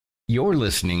You're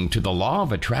listening to the Law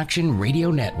of Attraction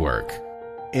Radio Network.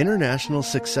 International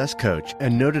success coach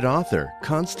and noted author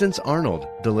Constance Arnold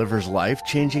delivers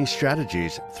life-changing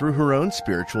strategies through her own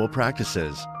spiritual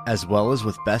practices, as well as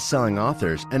with best-selling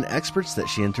authors and experts that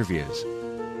she interviews.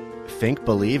 Think,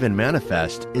 Believe, and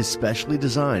Manifest is specially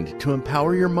designed to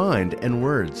empower your mind and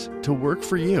words to work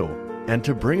for you and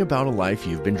to bring about a life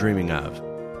you've been dreaming of.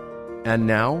 And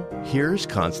now, here's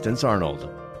Constance Arnold.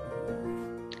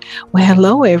 Well,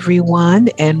 hello, everyone,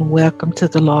 and welcome to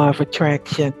the Law of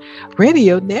Attraction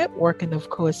Radio Network. And of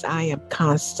course, I am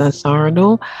Constance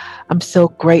Arnold. I'm so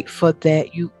grateful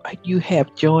that you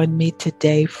have joined me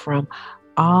today from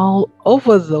all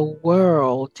over the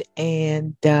world.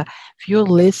 And if you're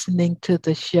listening to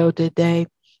the show today,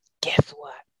 guess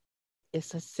what?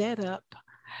 It's a setup.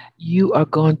 You are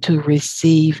going to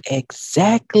receive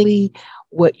exactly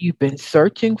what you've been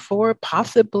searching for,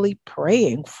 possibly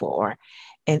praying for.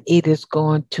 And it is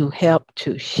going to help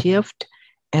to shift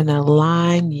and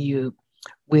align you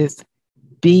with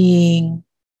being,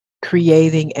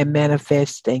 creating, and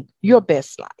manifesting your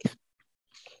best life.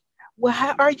 Well,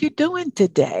 how are you doing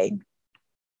today?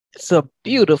 It's a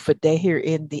beautiful day here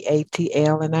in the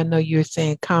ATL. And I know you're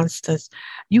saying, Constance,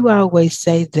 you always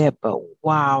say that, but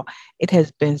wow, it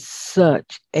has been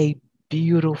such a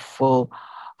beautiful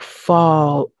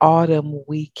fall, autumn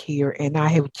week here. And I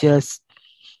have just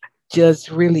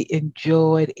really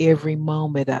enjoyed every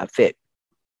moment of it.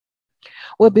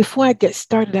 Well, before I get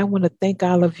started, I want to thank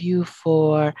all of you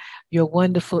for your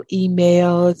wonderful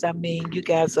emails. I mean, you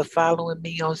guys are following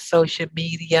me on social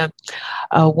media.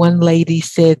 One lady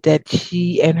said that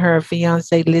she and her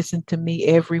fiance listen to me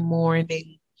every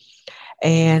morning.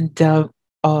 And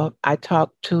I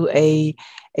talked to a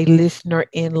listener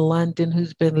in London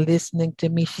who's been listening to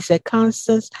me. She said,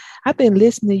 Constance, I've been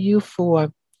listening to you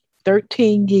for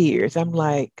 13 years. I'm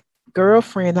like,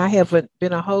 girlfriend, I haven't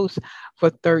been a host for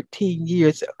 13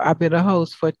 years. I've been a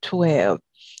host for 12.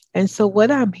 And so what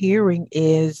I'm hearing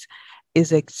is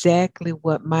exactly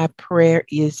what my prayer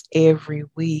is every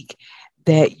week,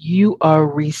 that you are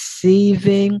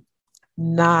receiving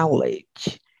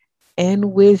knowledge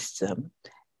and wisdom,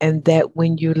 and that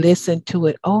when you listen to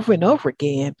it over and over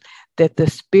again, that the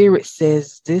Spirit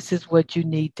says, this is what you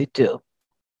need to do.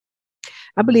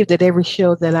 I believe that every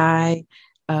show that I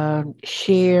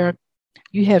share,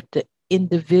 you have to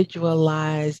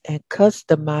individualize and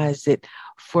customize it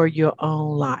for your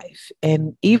own life.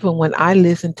 And even when I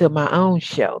listen to my own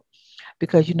show,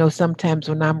 because, you know, sometimes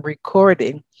when I'm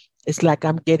recording, it's like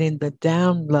I'm getting the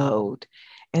download.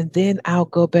 And then I'll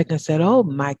go back and say, oh,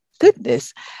 my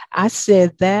goodness, I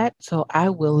said that. So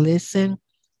I will listen,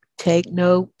 take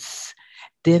notes,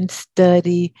 then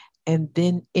study, and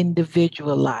then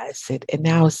individualize it. And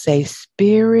I'll say,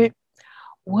 Spirit,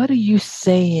 what are you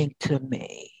saying to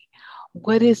me?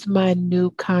 What is my new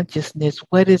consciousness?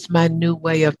 What is my new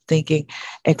way of thinking,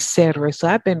 etc.? So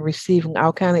I've been receiving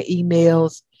all kind of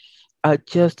emails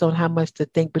just on how much to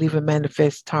think, believe, and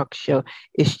manifest talk show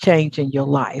is changing your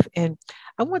life. And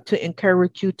I want to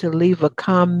encourage you to leave a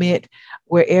comment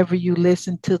wherever you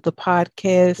listen to the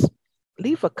podcast.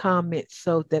 Leave a comment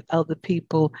so that other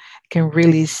people can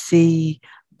really see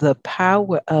the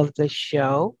power of the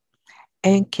show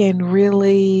and can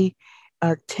really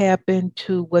tap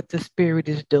into what the Spirit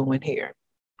is doing here.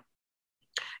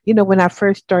 You know, when I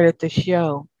first started the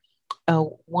show,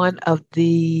 one of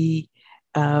the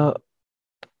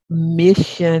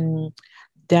mission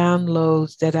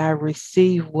downloads that I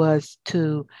received was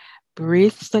to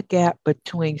bridge the gap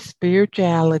between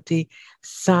spirituality,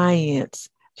 science,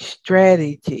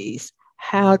 strategies,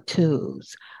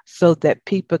 how-tos, so that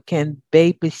people can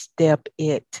baby step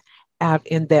it out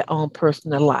in their own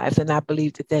personal lives. And I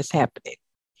believe that that's happening.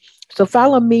 So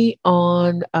follow me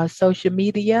on social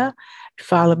media.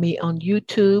 Follow me on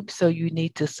YouTube. So you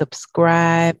need to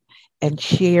subscribe and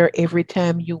share every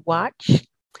time you watch.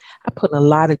 I put a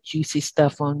lot of juicy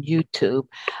stuff on YouTube,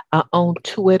 on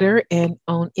Twitter, and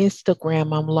on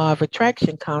Instagram. I'm Law of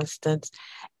Attraction Constance.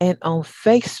 And on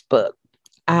Facebook,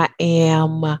 I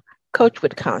am Coach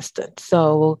with Constance.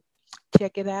 So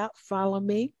check it out. Follow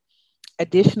me.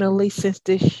 Additionally, since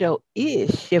this show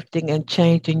is shifting and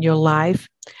changing your life,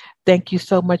 thank you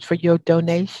so much for your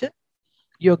donation,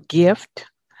 your gift,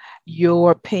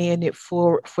 your paying it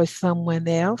for someone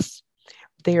else.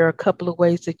 There are a couple of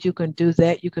ways that you can do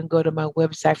that. You can go to my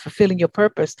website,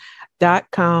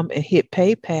 fulfillingyourpurpose.com, and hit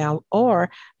PayPal, or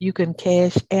you can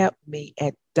cash app me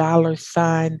at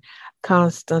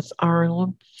 $Constance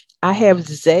Arnold. I have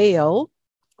Zelle,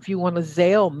 if you want to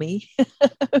Zelle me.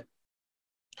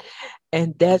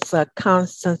 And that's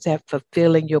Constance at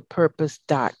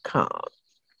fulfillingyourpurpose.com.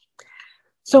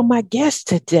 So my guest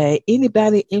today,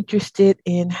 anybody interested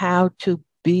in how to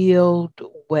build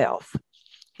wealth?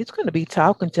 He's going to be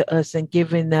talking to us and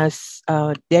giving us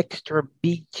Dexter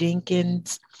B.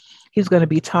 Jenkins. He's going to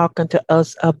be talking to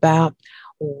us about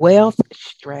wealth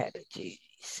strategies.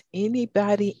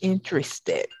 Anybody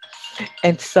interested?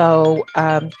 And so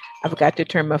I forgot to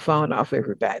turn my phone off,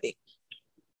 everybody.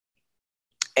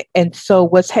 And so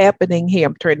what's happening here,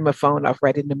 I'm turning my phone off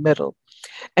right in the middle.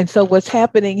 And so what's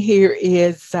happening here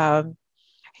is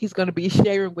he's going to be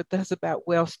sharing with us about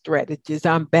wealth strategies.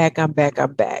 I'm back. And,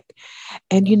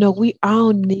 we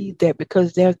all need that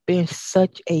because there's been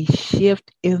such a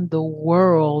shift in the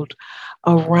world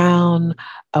around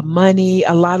money.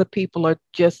 A lot of people are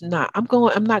just not. I'm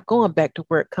not going back to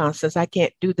work, Constance. I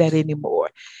can't do that anymore.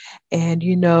 And,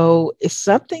 it's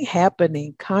something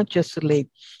happening consciously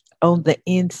on the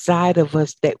inside of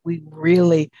us that we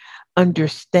really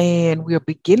understand. We're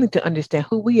beginning to understand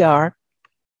who we are,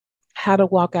 how to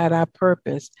walk out our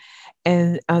purpose,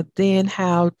 and then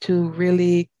how to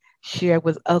really share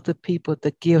with other people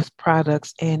the gifts,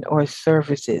 products, and or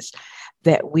services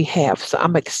that we have. So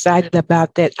I'm excited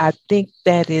about that. I think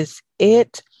that is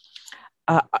it.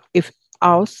 If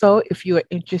you are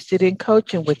interested in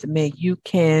coaching with me, you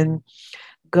can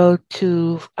go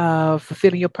to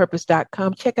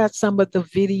fulfillingyourpurpose.com, check out some of the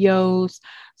videos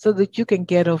so that you can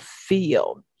get a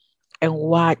feel and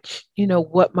watch,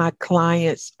 what my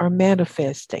clients are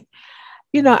manifesting.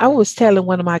 I was telling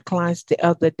one of my clients the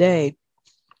other day,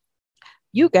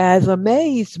 you guys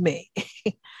amaze me.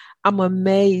 I'm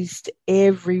amazed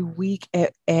every week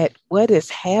at what is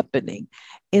happening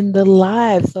in the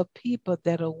lives of people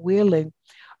that are willing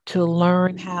to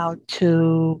learn how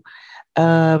to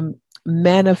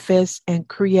manifest and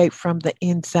create from the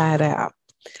inside out.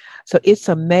 So it's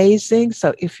amazing.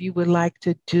 So if you would like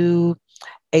to do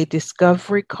a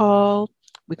discovery call,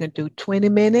 we can do 20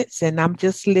 minutes and I'm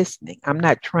just listening. I'm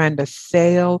not trying to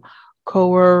sell,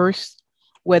 coerce,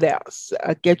 what else?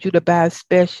 Get you to buy a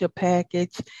special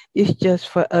package. It's just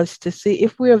for us to see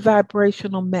if we're a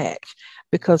vibrational match,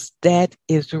 because that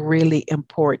is really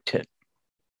important.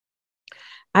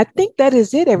 I think that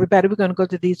is it, everybody. We're going to go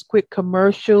to these quick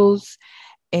commercials,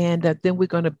 and then we're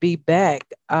going to be back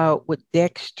with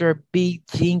Dexter B.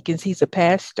 Jenkins. He's a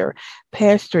pastor,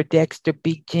 Pastor Dexter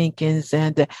B. Jenkins.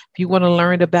 And if you want to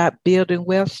learn about building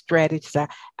wealth strategies,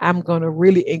 I'm going to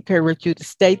really encourage you to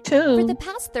stay tuned. For the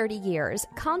past 30 years,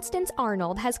 Constance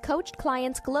Arnold has coached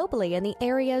clients globally in the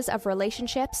areas of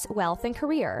relationships, wealth, and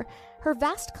career. Her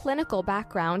vast clinical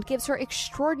background gives her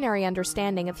extraordinary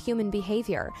understanding of human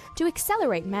behavior to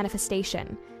accelerate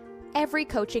manifestation. Every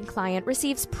coaching client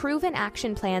receives proven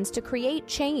action plans to create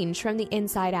change from the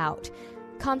inside out.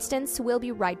 Constance will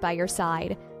be right by your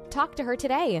side. Talk to her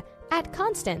today at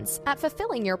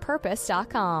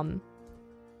Constance@fulfillingyourpurpose.com.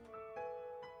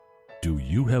 Do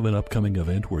you have an upcoming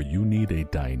event where you need a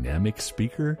dynamic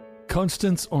speaker?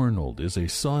 Constance Arnold is a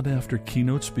sought-after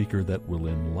keynote speaker that will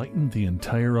enlighten the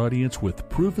entire audience with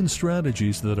proven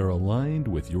strategies that are aligned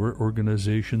with your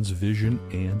organization's vision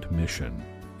and mission.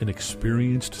 An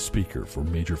experienced speaker for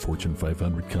major Fortune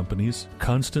 500 companies,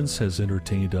 Constance has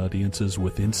entertained audiences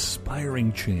with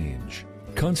inspiring change.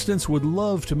 Constance would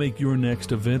love to make your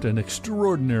next event an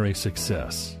extraordinary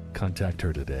success. Contact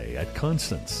her today at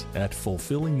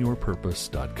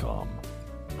Constance@fulfillingyourpurpose.com.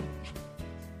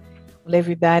 Well,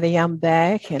 everybody, I'm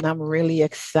back and I'm really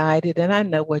excited. And I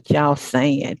know what y'all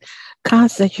saying.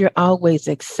 Constance, you're always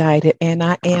excited. And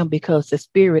I am, because the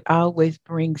Spirit always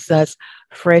brings us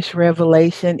fresh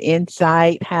revelation,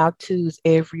 insight, how-tos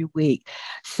every week.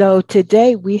 So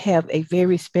today we have a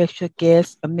very special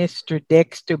guest, Mr.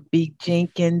 Dexter B.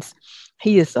 Jenkins.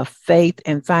 He is a faith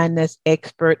and finance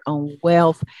expert on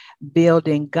wealth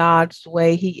building God's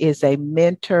way. He is a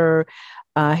mentor.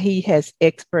 He has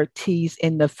expertise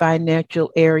in the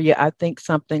financial area, I think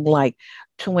something like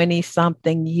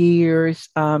 20-something years.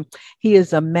 He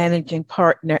is a managing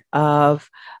partner of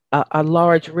a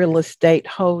large real estate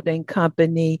holding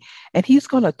company, and he's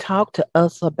going to talk to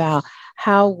us about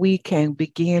how we can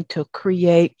begin to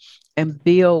create and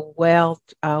build wealth.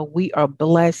 We are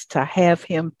blessed to have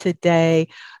him today.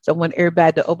 So I want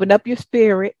everybody to open up your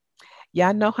spirit.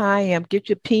 Y'all know how I am. Get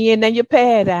your pen and your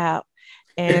pad out.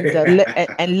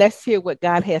 And let's hear what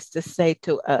God has to say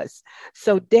to us.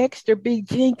 So Dexter B.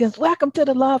 Jenkins, welcome to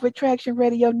the Law of Attraction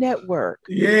Radio Network.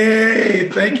 Yay!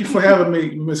 Thank you for having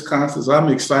me, Miss Constance. I'm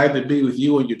excited to be with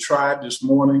you and your tribe this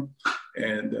morning.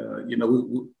 And,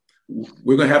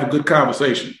 we're going to have a good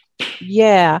conversation.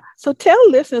 Yeah. So tell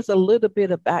listeners a little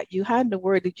bit about you. How in the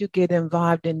world did you get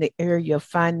involved in the area of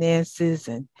finances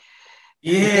and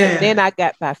Yeah. Then I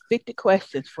got about 50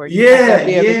 questions for you. Yeah.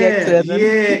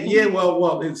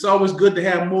 Well, it's always good to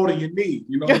have more than you need.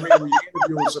 You know what I mean? When you're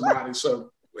interviewing somebody.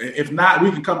 So if not,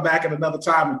 we can come back at another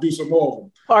time and do some more of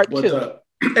them. Part two.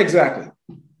 Exactly.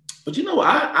 But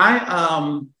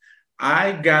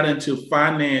I got into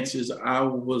finances. I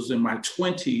was in my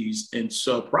 20s. And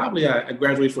so probably I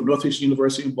graduated from Northeastern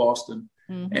University in Boston.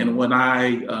 Mm-hmm. And when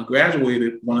I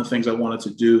graduated, one of the things I wanted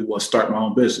to do was start my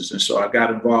own business. And so I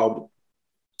got involved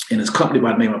in this company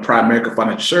by the name of Pride America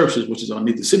Financial Services, which is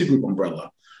underneath the Citigroup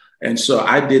umbrella. And so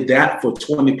I did that for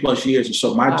 20 plus years. And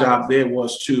so my job there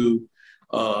was to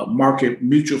market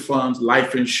mutual funds,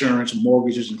 life insurance,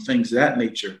 mortgages, and things of that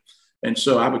nature. And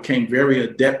so I became very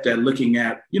adept at looking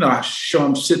at, I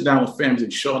sit down with families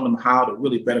and showing them how to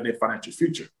really better their financial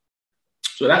future.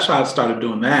 So that's how I started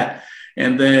doing that.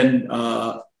 And then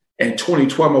in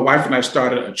 2012, my wife and I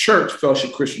started a church,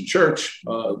 Fellowship Christian Church,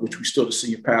 which we still the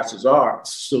senior pastors are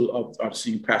the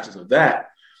senior pastors of that.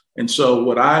 And so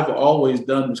what I've always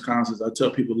done, Ms. Constance, I tell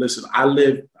people, listen, I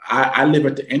live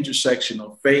at the intersection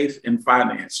of faith and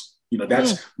finance.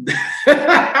 That's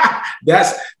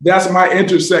that's my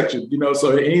intersection.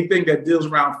 So anything that deals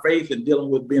around faith and dealing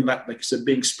with being like you said,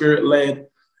 being spirit led,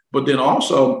 but then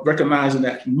also recognizing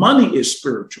that money is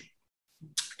spiritual.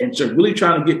 And so really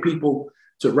trying to get people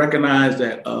to recognize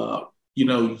that,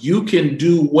 you can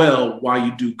do well while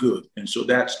you do good. And so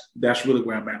that's really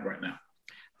where I'm at right now.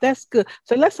 That's good.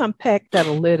 So let's unpack that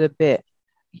a little bit.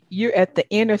 You're at the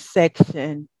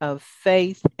intersection of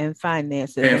faith and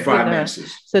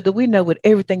finances. So do we know with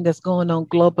everything that's going on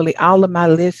globally, all of my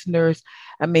listeners,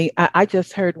 I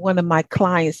just heard one of my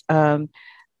clients,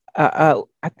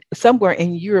 somewhere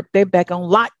in Europe, they're back on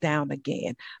lockdown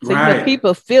again. So right.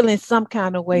 People feeling some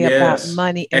kind of way about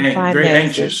money and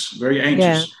finances. Very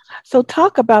anxious. Yeah. So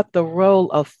talk about the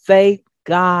role of faith,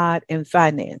 God, and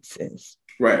finances.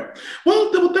 Right.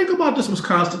 Well, think about this, Ms.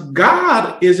 Constance.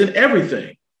 God is in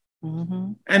everything.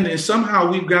 Mm-hmm. And then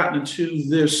somehow we've gotten into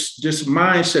this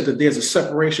mindset that there's a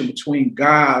separation between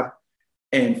God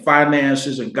and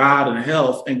finances and God and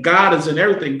health. And God is in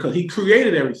everything because he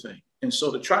created everything. And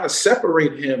so to try to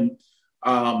separate him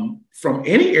from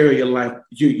any area of life,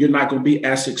 you're not going to be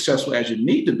as successful as you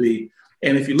need to be.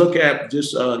 And if you look at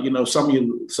just, some of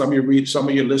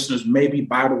your listeners may be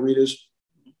Bible readers,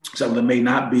 some of them may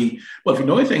not be. But if you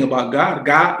know anything about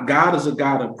God is a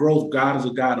God of growth. God is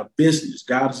a God of business.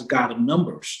 God is a God of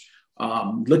numbers.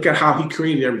 Look at how he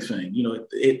created everything.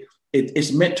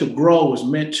 It's meant to grow. It's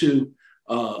meant to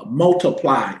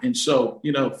multiply. And so,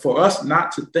 for us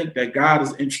not to think that God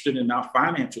is interested in our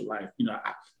financial life,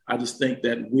 I just think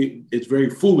that it's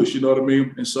very foolish. You know what I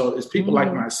mean? And so it's people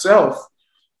like myself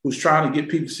who's trying to get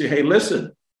people to say, hey,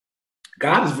 listen,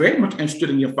 God is very much interested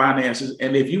in your finances.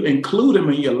 And if you include him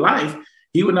in your life,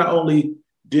 he would not only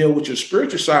deal with your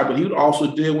spiritual side, but he would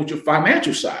also deal with your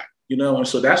financial side, and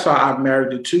so that's how I've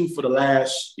married the two for the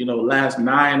last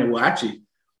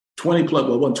 20 plus,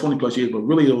 well, it wasn't 20 plus years, but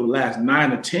really over the last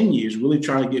 9 or 10 years, really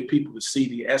trying to get people to see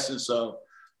the essence of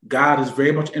God is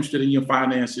very much interested in your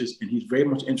finances, and he's very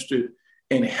much interested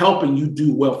in helping you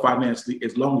do well financially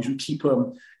as long as you keep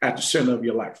him at the center of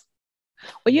your life.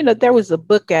 Well, there was a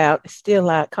book still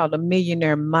out called A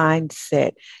Millionaire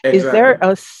Mindset. Exactly. Is there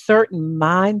a certain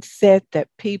mindset that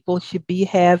people should be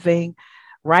having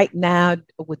right now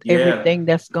with everything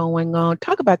that's going on?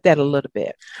 Talk about that a little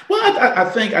bit. Well, I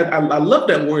think I love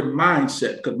that word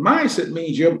mindset, because mindset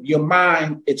means your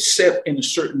mind, it's set in a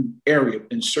certain area,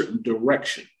 in a certain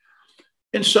direction.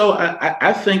 And so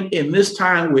I think in this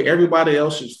time where everybody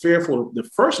else is fearful, the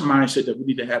first mindset that we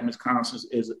need to have, Ms. Constance,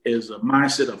 is a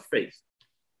mindset of faith.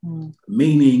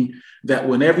 Meaning that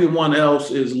when everyone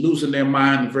else is losing their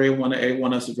mind, everyone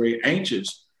else is very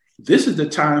anxious, this is the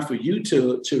time for you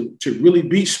to really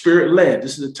be spirit led.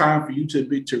 This is the time for you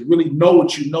to really know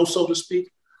what you know, so to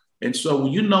speak. And so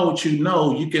when you know what you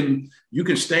know, you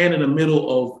can stand in the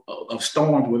middle of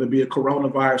storms, whether it be a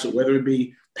coronavirus or whether it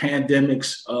be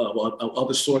pandemics of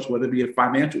other sorts, whether it be a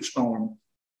financial storm,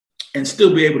 and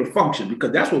still be able to function,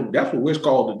 because that's what we're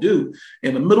called to do.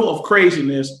 In the middle of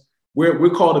craziness, we're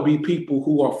called to be people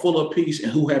who are full of peace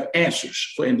and who have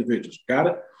answers for individuals. Got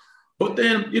it? But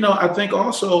then, I think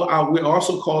also we're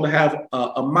also called to have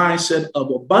a mindset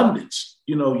of abundance.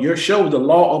 Your show is the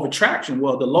law of attraction.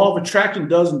 Well, the law of attraction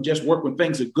doesn't just work when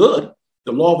things are good.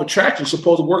 The law of attraction is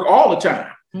supposed to work all the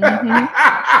time.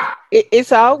 Mm-hmm.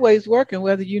 It's always working,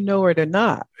 whether you know it or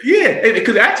not. Yeah,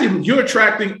 because actually you're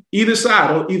attracting either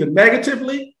side, or either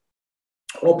negatively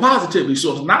or positively.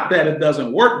 So it's not that it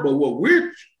doesn't work, but what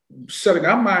we're setting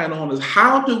our mind on is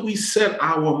how do we set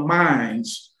our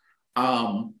minds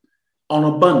on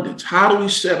abundance? How do we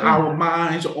set our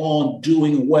minds on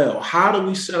doing well? How do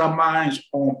we set our minds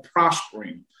on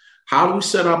prospering? How do we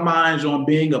set our minds on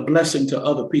being a blessing to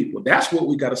other people? That's what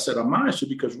we got to set our minds to,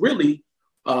 because really,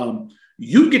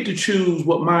 you get to choose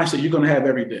what mindset you're going to have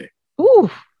every day. Ooh,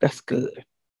 that's good.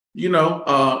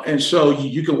 And so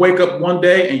you can wake up one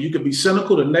day and you can be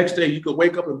cynical. The next day you could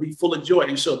wake up and be full of joy.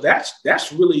 And so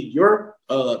that's really your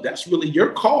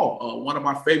call. One of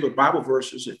my favorite Bible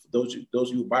verses, if those of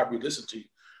you who Bible listen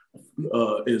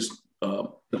to, is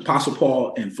the Apostle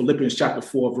Paul in Philippians chapter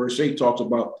 4, verse 8 talks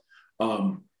about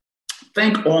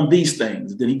think on these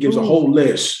things. Then he gives a whole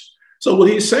list. So what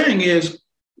he's saying is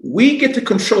we get to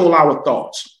control our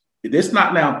thoughts. It's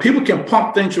not now, people can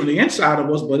pump things from the inside of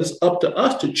us, but it's up to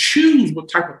us to choose what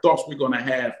type of thoughts we're going to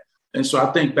have. And so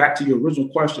I think back to your original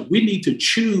question, we need to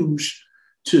choose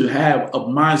to have a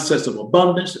mindset of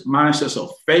abundance, mindsets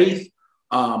of faith,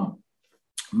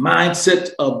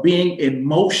 mindset of being in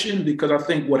motion, because I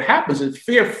think what happens is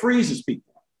fear freezes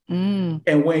people.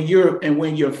 And when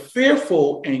you're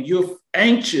fearful and you're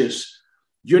anxious,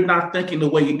 you're not thinking the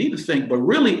way you need to think. But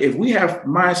really, if we have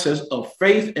mindsets of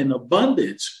faith and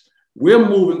abundance, we're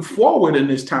moving forward in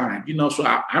this time. So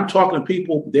I'm talking to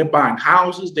people, they're buying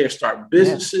houses, they're starting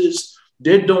businesses,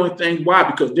 they're doing things. Why?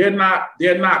 Because they're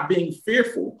not being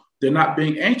fearful. They're not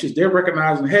being anxious. They're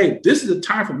recognizing, hey, this is the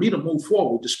time for me to move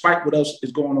forward despite what else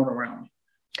is going on around me.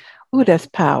 Oh, that's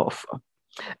powerful.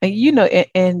 And,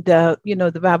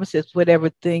 the Bible says, whatever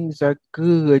things are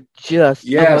good, just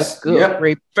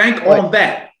good. Think on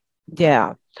that.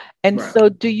 Yeah. And so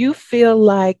do you feel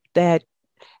like that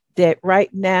right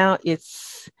now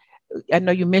I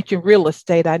know you mentioned real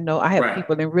estate. I know I have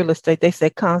people in real estate. They say,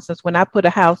 Constance, when I put a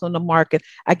house on the market,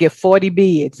 I get 40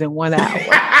 bids in 1 hour.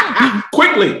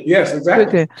 Quickly. Yes,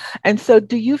 exactly. And so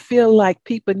do you feel like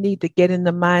people need to get in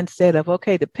the mindset of,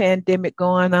 okay, the pandemic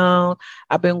going on,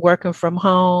 I've been working from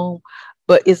home,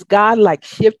 but is God like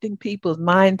shifting people's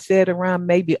mindset around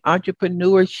maybe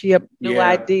entrepreneurship, new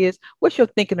ideas? What's your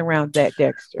thinking around that,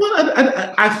 Dexter? Well,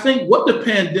 I think what the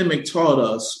pandemic taught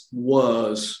us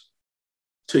was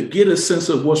to get a sense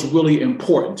of what's really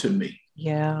important to me.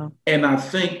 Yeah. And I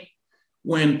think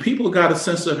when people got a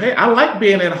sense of, hey, I like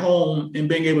being at home and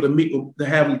being able to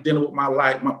have dinner with my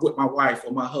wife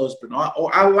or my husband,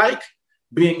 or I like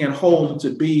being at home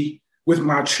to be with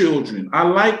my children. I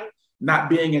like not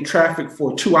being in traffic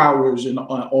for 2 hours or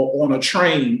on a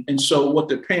train. And so what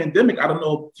the pandemic, I don't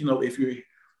know, if you're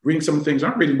reading some of the things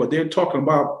I'm reading, but they're talking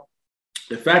about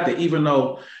the fact that even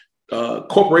though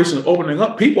corporations are opening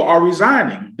up, people are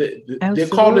resigning. They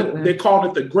called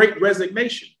it the Great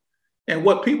Resignation. And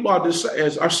what people are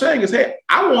saying is, hey,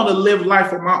 I want to live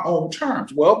life on my own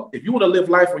terms. Well, if you want to live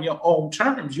life on your own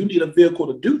terms, you need a vehicle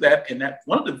to do that. And that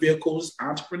one of the vehicles is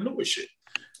entrepreneurship.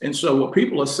 And so what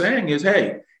people are saying is,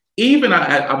 hey, even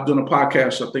I was doing a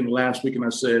podcast, I think last week, and I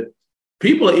said,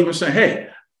 people are even saying, hey,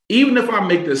 even if I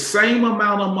make the same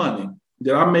amount of money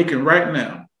that I'm making right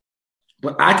now,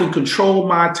 but I can control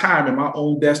my time and my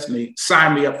own destiny,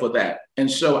 sign me up for that. And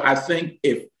so I think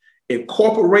if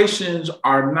corporations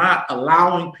are not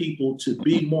allowing people to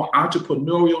be more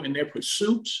entrepreneurial in their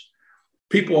pursuits,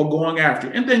 people are going after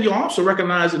it. And then you're also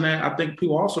recognizing that, I think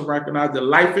people also recognize that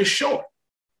life is short.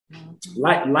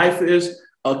 Life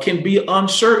can be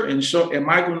uncertain. So am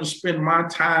I going to spend my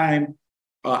time?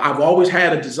 I've always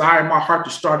had a desire in my heart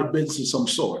to start a business of some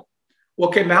sort. Well,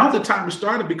 okay, now's the time to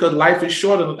start it, because life is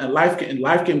short, and life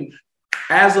can,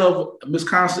 as of Ms.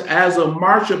 Constance, as of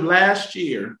March of last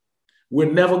year, we're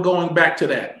never going back to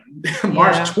that.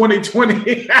 March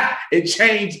 2020, it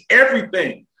changed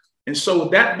everything. And so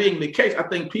with that being the case, I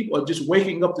think people are just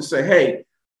waking up to say, hey,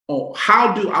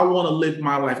 how do I want to live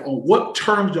my life? On what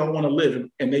terms do I want to live?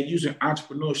 And they're using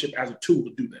entrepreneurship as a tool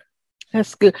to do that.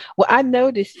 That's good. Well, I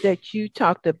noticed that you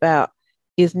talked about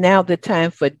is now the time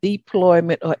for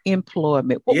deployment or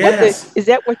employment. Yes. Is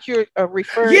that what you're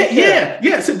referring to?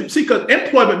 Yeah. See, because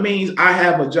employment means I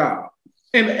have a job.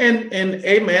 And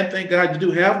amen, thank God you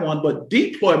do have one. But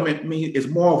deployment means is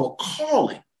more of a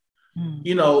calling.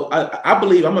 I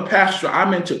believe, I'm a pastor,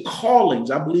 I'm into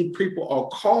callings. I believe people are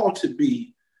called to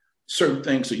be certain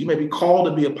things. So you may be called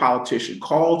to be a politician,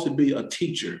 called to be a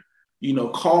teacher,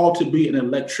 called to be an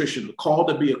electrician, called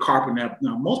to be a carpenter.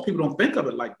 Now, most people don't think of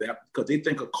it like that, because they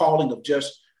think of calling of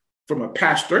just from a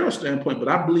pastoral standpoint. But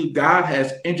I believe God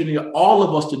has engineered all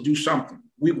of us to do something.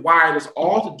 We wired us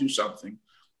all to do something.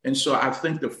 And so I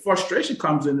think the frustration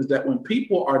comes in is that when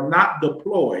people are not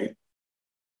deployed,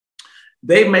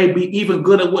 they may be even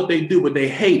good at what they do, but they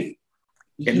hate it.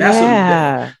 And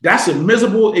that's a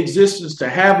miserable existence, to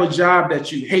have a job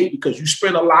that you hate because you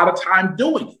spend a lot of time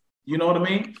doing it. You know what I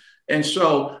mean? And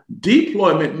so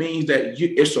deployment means that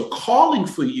it's a calling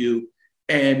for you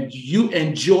and you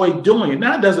enjoy doing it.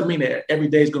 Now, it doesn't mean that every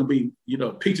day is going to be,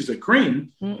 peaches and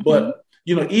cream, but,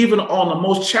 even on the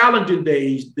most challenging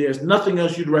days, there's nothing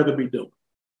else you'd rather be doing.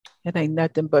 It ain't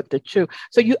nothing but the truth.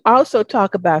 So you also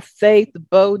talk about faith,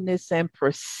 boldness, and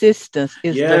persistence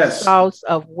is the source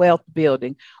of wealth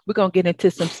building. We're going to get into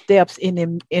some steps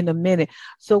in a minute.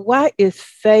 So why is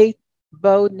faith,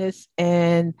 boldness,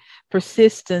 and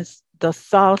persistence the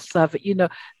source of it?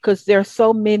 Because there are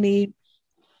so many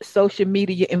social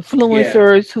media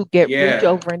influencers who get rich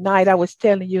overnight. I was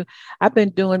telling you, I've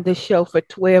been doing this show for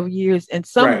 12 years, and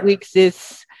some weeks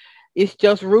it's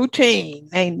just routine.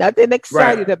 Ain't nothing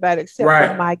excited about it except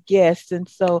for my guests. And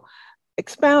so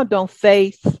expound on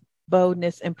faith,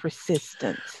 boldness, and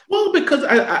persistence. Well, because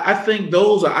I think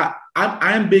those are,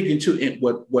 I'm big into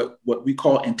what we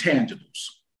call intangibles,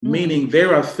 meaning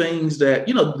there are things that,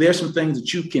 there's some things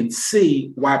that you can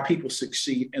see why people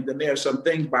succeed. And then there are some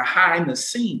things behind the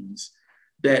scenes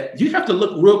that you have to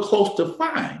look real close to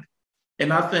find.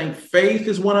 And I think faith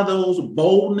is one of those,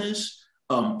 boldness,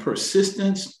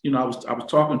 persistence. I was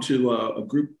talking to a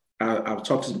group. I was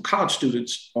talking to some college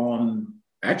students on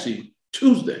actually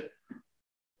Tuesday,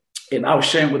 and I was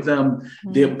sharing with them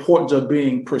the importance of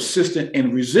being persistent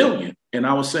and resilient. And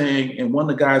I was saying, and one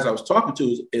of the guys I was talking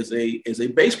to is a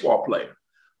baseball player,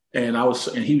 and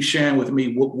he was sharing with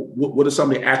me what are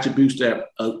some of the attributes that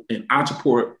an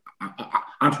entrepreneur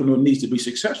needs to be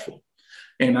successful.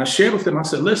 And I shared with him. I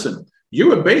said, listen,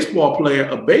 you're a baseball player.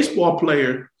 A baseball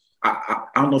player. I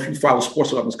don't know if you follow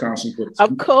sports about Wisconsin, but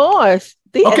of course,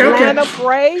 the Atlanta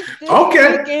Braves.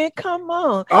 Weekend, come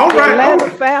on, all right,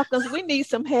 Atlanta Falcons. We need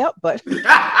some help, but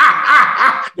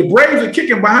the Braves are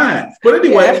kicking behind. But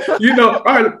anyway, all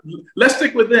right, let's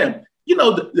stick with them.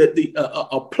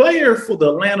 A player for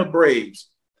the Atlanta Braves,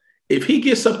 if he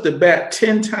gets up to bat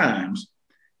 10 times,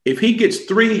 if he gets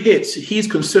 3 hits, he's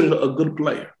considered a good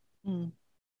player,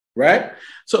 right?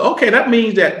 So that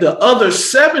means that the other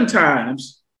 7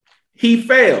 times. He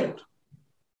failed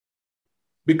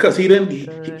because he didn't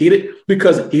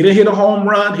hit a home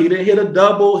run. He didn't hit a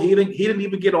double. He didn't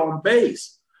even get on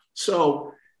base.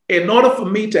 So in order for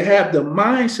me to have the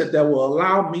mindset that will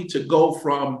allow me to go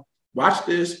from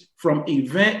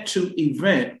event to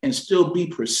event and still be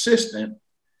persistent,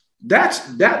 that's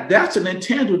an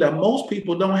intangible that most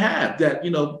people don't have. That,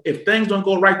 if things don't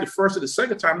go right the first or the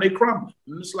second time, they crumble.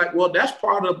 And it's like, well, that's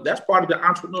part of the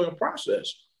entrepreneurial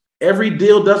process. Every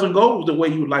deal doesn't go the way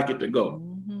you would like it to go.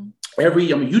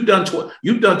 You've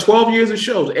done 12 years of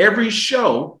shows. Every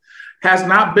show has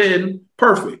not been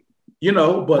perfect,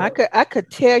 but I could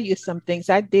tell you some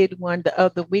things. I did one the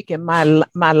other week, and my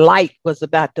light was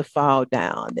about to fall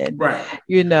down, and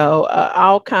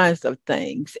all kinds of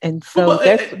things. And so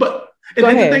think about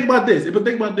this.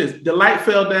 The light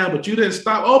fell down, but you didn't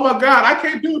stop. Oh my God, I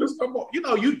can't do this no more.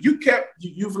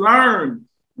 You've learned.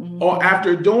 Or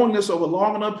after doing this over a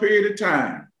long enough period of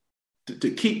time, to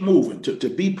keep moving, to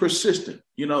be persistent,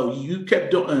 you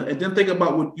kept doing, and then think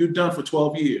about what you've done for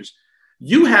 12 years.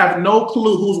 You have no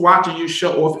clue who's watching your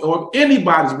show or if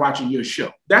anybody's watching your show.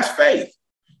 That's faith.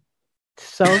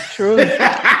 So true.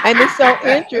 And it's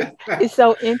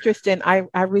so interesting.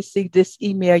 I received this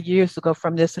email years ago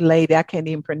from this lady. I can't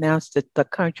even pronounce the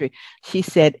country. She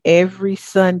said, every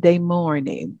Sunday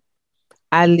morning,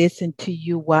 I listen to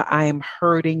you while I am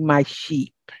herding my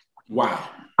sheep. Wow.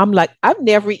 I'm like, I've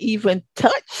never even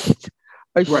touched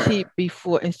a sheep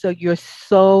before. And so you're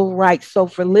so right. So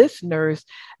for listeners,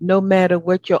 no matter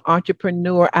what your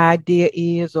entrepreneur idea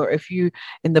is, or if you're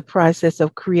in the process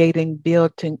of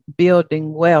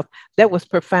building wealth, that was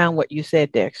profound what you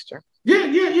said, Dexter. Yeah.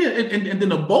 And then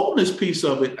the boldness piece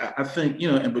of it, I think,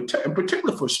 in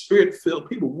particular for spirit-filled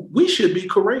people, we should be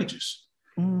courageous.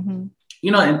 Mm-hmm.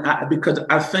 Because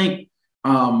I think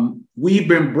we've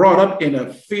been brought up in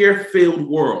a fear-filled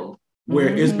world where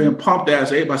it's been pumped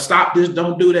as, hey, but stop this,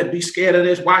 don't do that, be scared of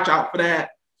this, watch out for that.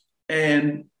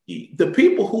 And the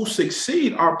people who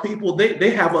succeed are people, they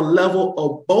have a level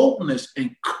of boldness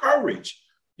and courage.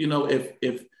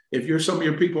 If some of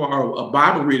your people are a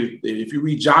Bible reader, if you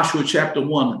read Joshua chapter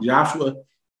 1, Joshua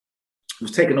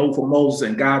was taken over from Moses,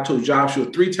 and God told Joshua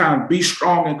 3 times, be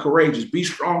strong and courageous, be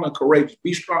strong and courageous,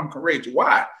 be strong and courageous.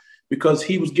 Why? Because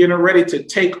he was getting ready to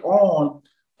take on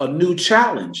a new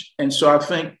challenge. And so I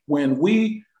think when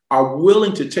we are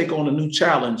willing to take on a new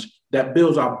challenge, that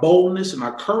builds our boldness and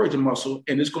our courage and muscle,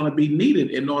 and it's going to be needed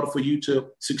in order for you to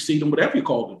succeed in whatever you're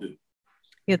called to do.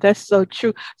 Yeah, that's so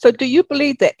true. So do you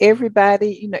believe that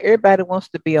everybody wants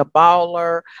to be a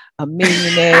baller, a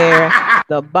millionaire,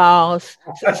 the boss?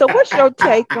 So what's your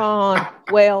take on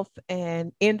wealth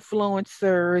and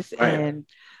influencers Right. and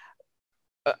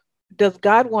uh, does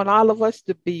God want all of us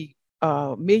to be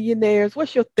millionaires?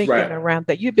 What's your thinking Right. around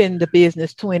that? You've been in the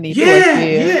business 20 plus Yeah,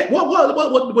 years. yeah.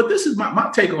 What this is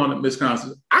my take on it, Miss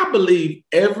Constance. I believe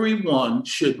everyone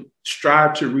should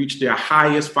strive to reach their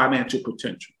highest financial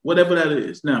potential, whatever that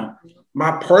is. Now,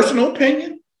 my personal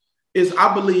opinion is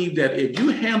I believe that if you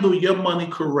handle your money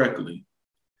correctly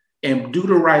and do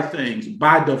the right things,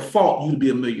 by default, you'd be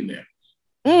a millionaire.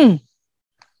 Mm.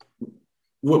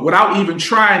 Without even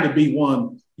trying to be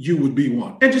one, you would be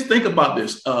one. And just think about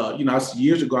this.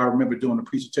 Years ago, I remember doing a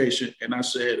presentation and I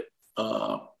said,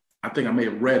 I think I may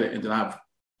have read it and then I've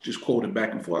just quoted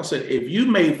back and forth. I said, if you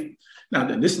made, now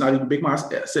this is not even big, I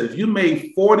said, if you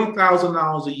made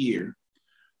 $40,000 a year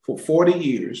for 40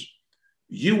 years,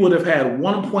 you would have had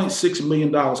 $1.6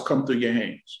 million come through your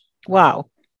hands. Wow.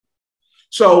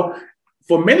 So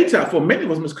for many of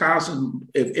us, Ms. Carlson,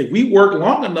 if we work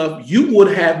long enough, you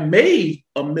would have made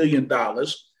 $1 million.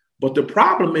 But the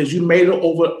problem is you made it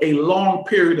over a long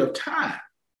period of time.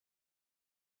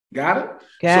 Got it?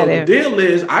 The deal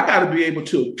is I got to be able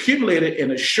to accumulate it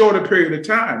in a shorter period of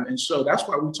time. And so that's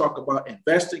why we talk about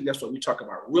investing. That's why we talk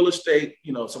about real estate.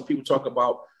 Some people talk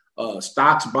about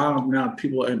stocks, bonds. Now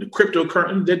people are into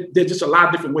cryptocurrency. There's just a lot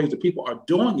of different ways that people are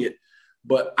doing it.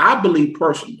 But I believe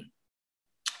personally,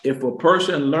 if a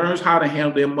person learns how to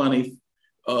handle their money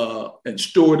and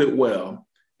steward it well,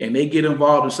 and they get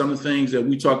involved in some of the things that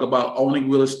we talk about, owning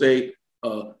real estate,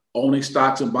 owning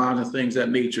stocks and bonds and things of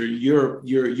that nature,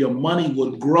 your money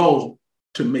will grow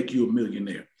to make you a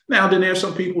millionaire. Now, then there's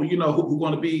some people, who are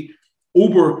going to be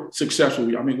uber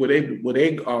successful. I mean, where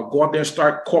they go out there and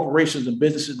start corporations and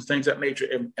businesses and things of that nature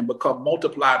and become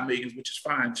multiplied millions, which is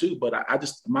fine too. But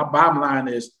my bottom line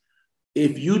is,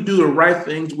 if you do the right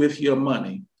things with your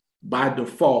money, by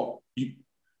default, you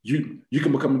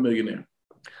can become a millionaire.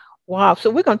 Wow. So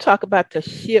we're going to talk about the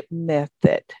SHIP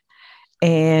method.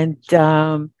 And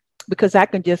because I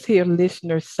can just hear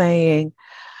listeners saying,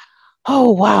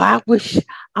 oh, wow, I wish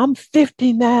I'm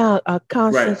 50 now,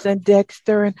 Constance and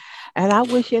Dexter. And I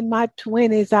wish in my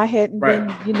 20s I hadn't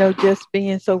been, just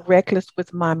being so reckless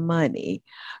with my money.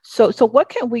 So what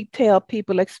can we tell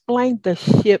people? Explain the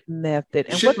SHIP method.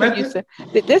 And what can you say?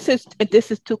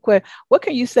 This is too quick. What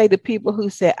can you say to people who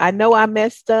say, I know I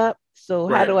messed up, so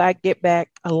how do I get back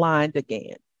aligned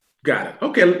again? Got it.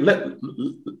 Okay,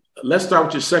 let's start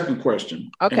with your second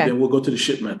question. Okay. And then we'll go to the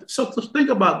SHIP method. So think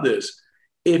about this.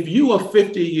 If you are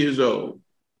 50 years old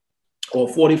or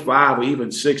 45 or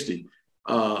even 60,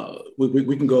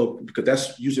 we can go, because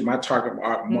that's usually my target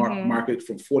market,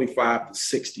 from 45 to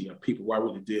 60 of people who I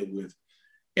really deal with.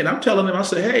 And I'm telling them, I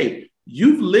say, hey,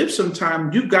 you've lived some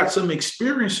time, you've got some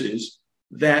experiences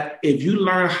that if you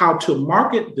learn how to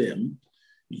market them,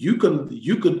 you can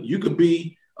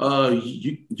be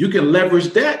you can leverage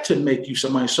that to make you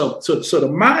somebody. So the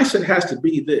mindset has to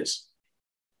be this.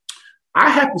 I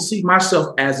have to see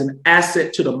myself as an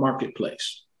asset to the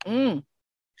marketplace. Mm.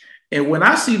 And when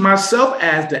I see myself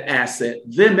as the asset,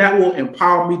 then that will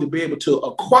empower me to be able to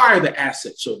acquire the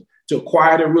asset. So to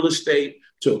acquire the real estate,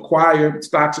 to acquire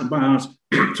stocks and bonds,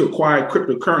 to acquire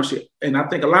cryptocurrency. And I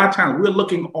think a lot of times we're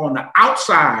looking on the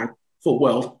outside for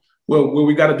wealth, where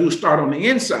we got to do is start on the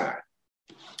inside.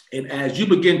 And as you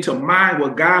begin to mine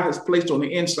what God has placed on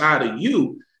the inside of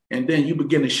you, and then you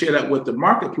begin to share that with the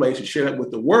marketplace and share that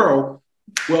with the world,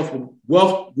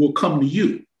 wealth will come to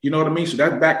you. You know what I mean? So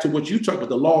that's back to what you talked about,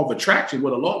 the law of attraction.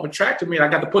 Well, the law of attraction means I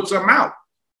got to put something out.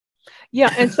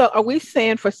 Yeah. And so are we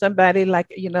saying for somebody like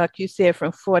you said,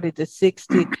 from 40 to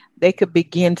 60, they could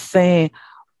begin saying,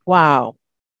 wow,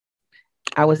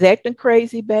 I was acting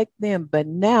crazy back then, but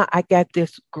now I got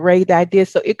this great idea.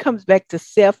 So it comes back to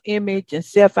self-image and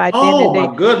self-identity. Oh,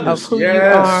 my goodness. Of who you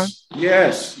are.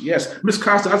 Yes. Ms.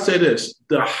 Costa, I'd say this.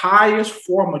 The highest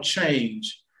form of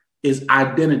change is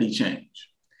identity change.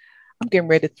 I'm getting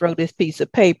ready to throw this piece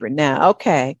of paper now.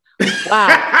 Okay.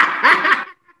 Wow.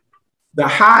 The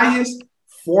highest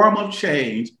form of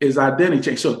change is identity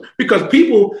change. So because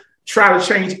people try to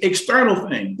change external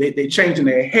things. They changing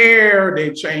their hair,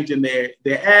 they're changing their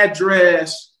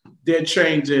address, they're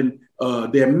changing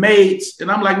their mates.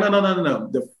 And I'm like,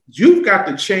 no. You've got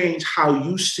to change how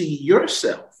you see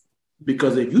yourself.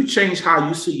 Because if you change how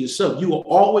you see yourself, you will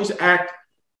always act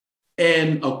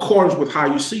in accordance with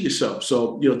how you see yourself.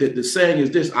 So, the saying is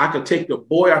this: I could take the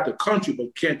boy out the country,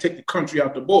 but can't take the country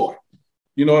out the boy.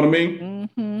 You know what I mean?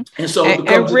 Mm-hmm. And so,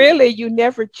 and really, you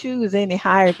never choose any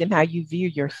higher than how you view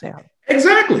yourself.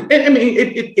 Exactly. And I mean,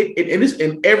 it is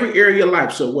in every area of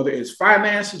life. So whether it's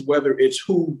finances, whether it's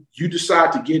who you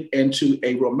decide to get into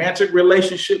a romantic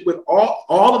relationship with,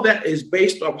 all of that is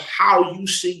based on how you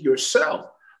see yourself.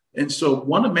 And so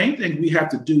one of the main things we have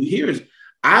to do here is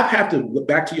I have to go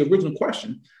back to your original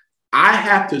question. I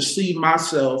have to see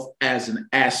myself as an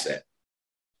asset,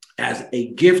 as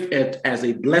a gift, as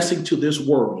a blessing to this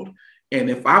world. And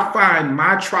if I find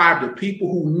my tribe, the people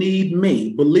who need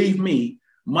me, believe me,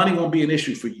 money won't be an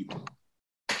issue for you.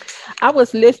 I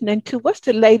was listening to, what's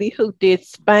the lady who did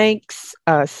Spanx,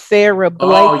 Sarah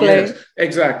Blakely? Oh, yes,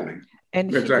 exactly.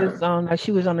 And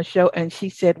she was on the show, and she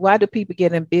said, why do people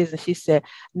get in business? She said,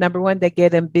 number one, they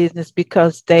get in business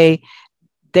because they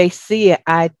see an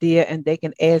idea and they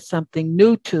can add something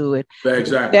new to it.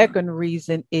 Exactly. The second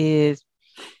reason is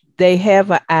they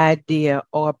have an idea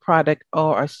or a product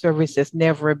or a service that's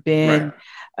never been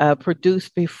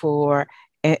produced before,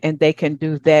 and they can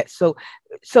do that. So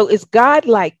is God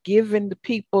like giving the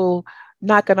people,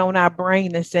 knocking on our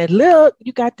brain and saying, look,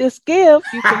 you got this gift,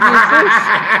 you can use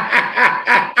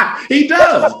this? He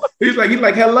does. He's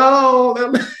like, hello.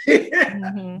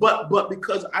 Mm-hmm. But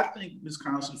because I think, Ms.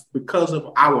 Constance, because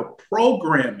of our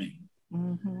programming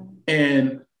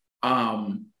and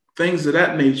things of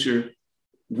that nature,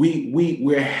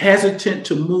 we're hesitant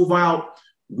to move out.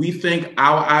 We think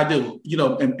our idea,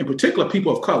 in particular,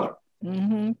 people of color,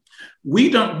 we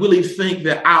don't really think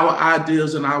that our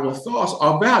ideas and our thoughts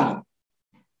are valuable.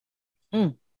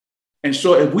 And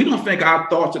so if we don't think our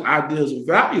thoughts and ideas are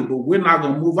valuable, we're not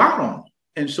going to move out on them.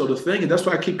 And so the thing, and that's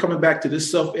why I keep coming back to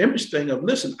this self-image thing of,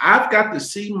 listen, I've got to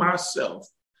see myself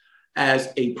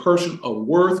as a person of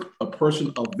worth, a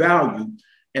person of value.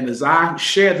 And as I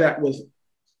share that with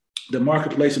the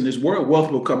marketplace in this world, wealth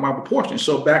will come my proportion.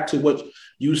 So back to what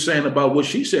you were saying about what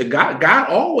she said, God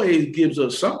always gives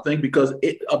us something, because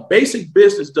a basic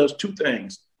business does two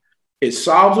things. It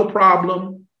solves a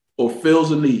problem or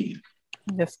fills a need.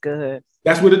 That's good.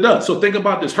 That's what it does. So think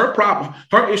about this. Her problem,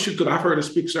 her issue, because I've heard her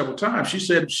speak several times. She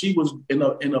said she was in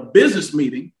a business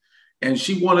meeting and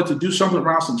she wanted to do something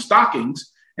around some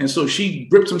stockings. And so she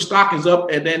ripped some stockings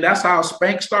up, and then that's how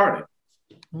Spanx started.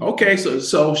 Okay,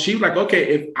 so she was like, okay,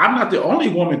 if I'm not the only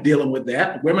woman dealing with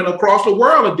that, women across the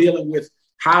world are dealing with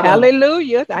how to,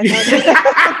 hallelujah, I know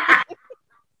that.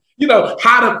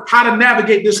 how to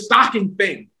navigate this stocking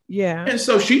thing. Yeah. And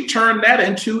so she turned that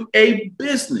into a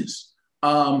business.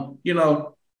 Jeff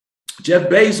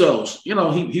Bezos,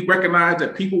 he recognized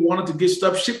that people wanted to get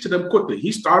stuff shipped to them quickly.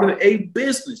 He started a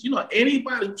business.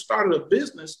 Anybody who started a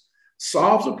business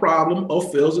solves a problem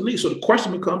or fills a need. So the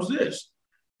question becomes this.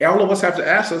 All of us have to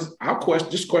ask us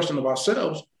this question of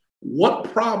ourselves: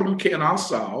 what problem can I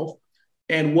solve,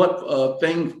 and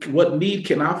what need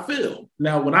can I fill?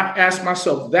 Now, when I ask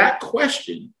myself that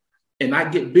question, and I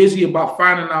get busy about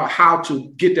finding out how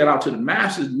to get that out to the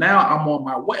masses, now I'm on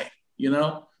my way.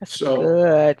 That's so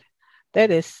good.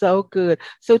 That is so good.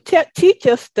 So teach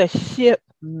us the SHIP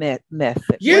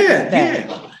method. Yeah.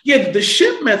 The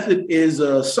SHIP method is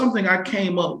something I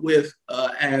came up with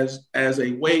as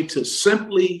a way to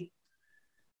simply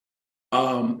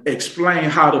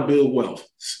explain how to build wealth,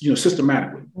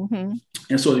 systematically.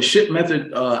 And so the SHIP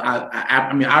method,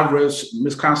 I read,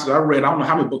 Ms. Constance, I don't know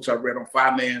how many books I've read on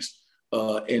finance.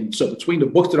 And so between the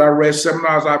books that I read,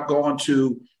 seminars I've gone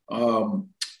to,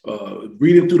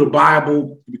 reading through the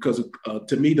Bible, because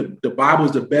to me, the Bible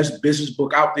is the best business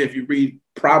book out there. If you read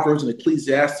Proverbs and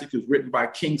Ecclesiastes, it was written by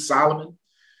King Solomon.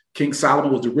 King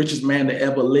Solomon was the richest man to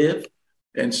ever live.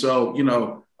 And so,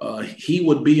 he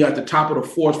would be at the top of the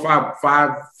Forbes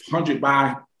 500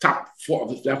 by top four,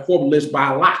 that Forbes list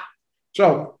by a lot.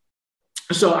 So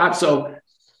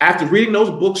after reading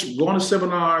those books, going to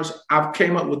seminars, I've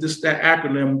came up with that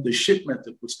acronym, the SHIP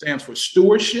method, which stands for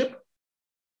stewardship,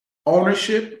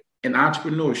 ownership, and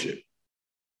entrepreneurship.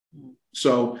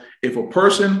 So if a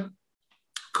person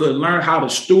could learn how to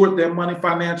steward their money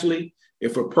financially,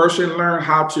 if a person learned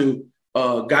how to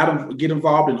get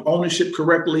involved in ownership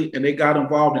correctly, and they got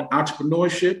involved in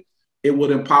entrepreneurship, it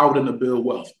would empower them to build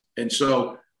wealth. And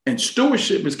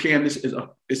stewardship, Ms. Candace,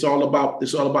 it's all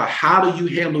about how do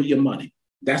you handle your money.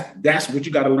 That's what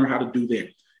you got to learn how to do there.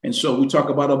 And so we talk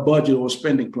about a budget or a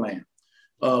spending plan.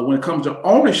 When it comes to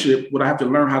ownership, what I have to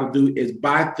learn how to do is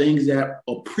buy things that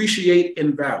appreciate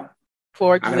in value.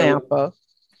 For example,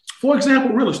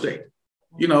 real estate.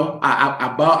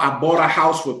 I bought a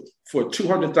house for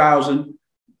 $200,000.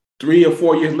 3 or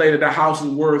 4 years later, that house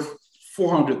is worth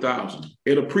 $400,000.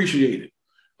 It appreciated.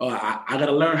 I got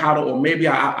to learn how to, or maybe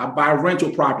I buy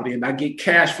rental property and I get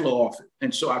cash flow off it.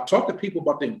 And so I talk to people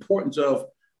about the importance of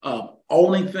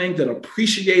owning things that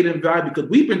appreciate in value, because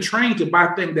we've been trained to buy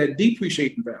things that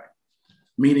depreciate in value,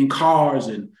 meaning cars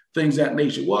and things that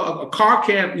nature. Well, a car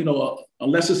can't,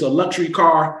 unless it's a luxury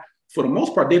car, for the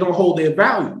most part, they don't hold their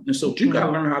value. And so what you got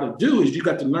to learn how to do is you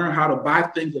got to learn how to buy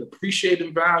things that appreciate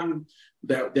in value,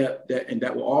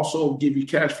 that will also give you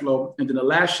cash flow. And then the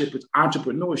last ship is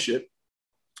entrepreneurship.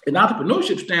 And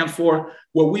entrepreneurship stands for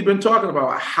what we've been talking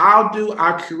about. How do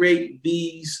I create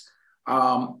these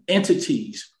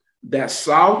entities that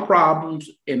solve problems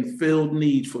and fill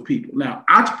needs for people? Now,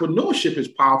 entrepreneurship is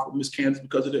powerful, Miss Candace,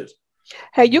 because it is.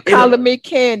 Hey, you calling me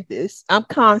Candace? I'm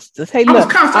Constance. Hey,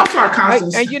 look, I'm sorry,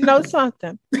 Constance. And you know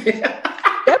something?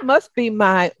 That must be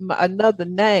my another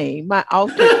name, my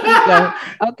alter ego.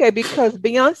 Okay, because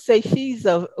Beyonce,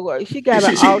 she got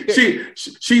an alter.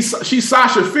 She's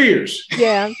Sasha Fierce.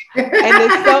 Yeah, and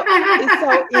it's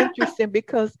so interesting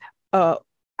because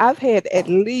I've had at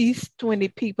least 20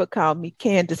 people call me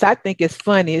Candace. I think it's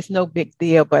funny. It's no big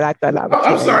deal, but I thought I would.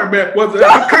 I'm sorry, man.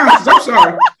 I'm Constance. I'm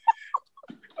sorry.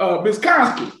 Miss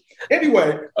Constance.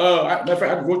 Anyway, matter of fact,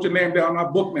 I wrote your name down in my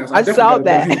book now. So I saw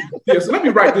that. Yes, let me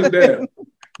write this down.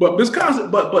 But Miss Constance,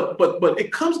 but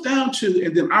it comes down to,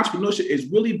 and then entrepreneurship is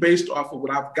really based off of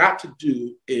what I've got to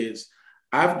do is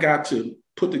I've got to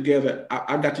put together,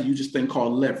 I've got to use this thing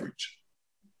called leverage.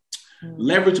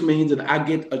 Leverage means that I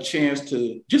get a chance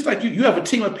to, just like you have a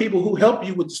team of people who help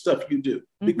you with the stuff you do,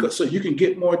 because so you can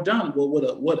get more done. Well,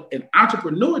 what an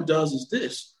entrepreneur does is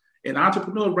this. An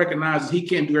entrepreneur recognizes he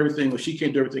can't do everything or she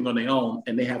can't do everything on their own,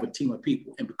 and they have a team of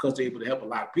people. And because they're able to help a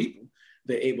lot of people,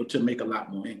 they're able to make a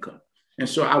lot more income. And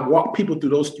so I walk people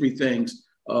through those three things,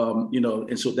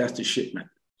 and so that's the ship method.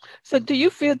 So do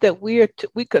you feel that we're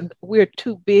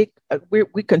too big?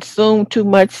 We consume too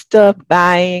much stuff,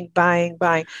 buying. I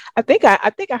think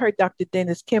I heard Dr.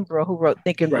 Dennis Kimbrough, who wrote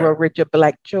Think and Grow Rich, or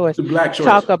Black Choice,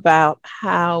 talk about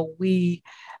how we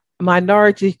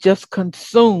minorities just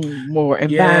consume more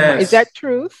and buy more. Is that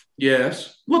truth?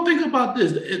 Yes. Well, think about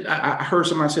this. I heard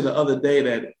somebody say the other day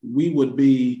that we would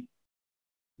be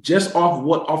just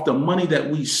off the money that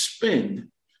we spend,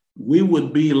 we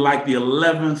would be like the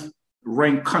 11th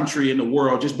ranked country in the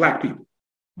world, just Black people.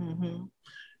 Mm-hmm.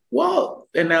 Well,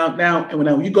 and now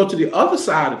when you go to the other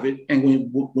side of it, and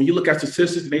when you look at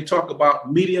statistics and they talk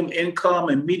about medium income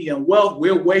and medium wealth,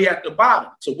 we're way at the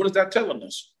bottom. So what is that telling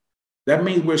us? That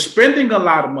means we're spending a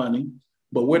lot of money,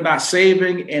 but we're not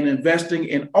saving and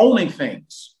investing and owning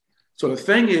things. So the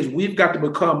thing is, we've got to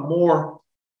become more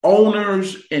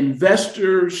owners,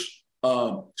 investors,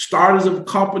 starters of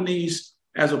companies,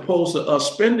 as opposed to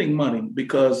us spending money.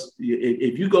 Because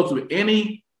if you go through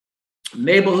any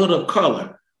neighborhood of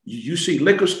color, you see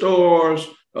liquor stores,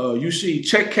 you see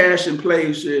check cashing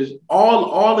places,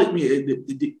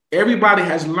 everybody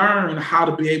has learned how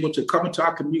to be able to come into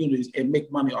our communities and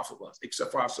make money off of us,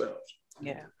 except for ourselves.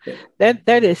 Yeah.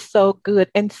 That is so good.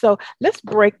 And so let's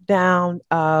break down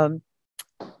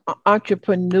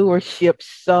entrepreneurship.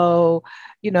 So,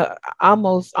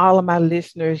 almost all of my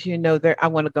listeners, I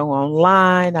want to go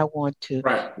online. I want to,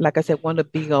 like I said, want to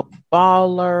be a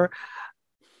baller.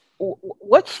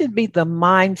 What should be the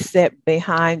mindset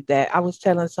behind that? I was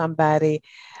telling somebody,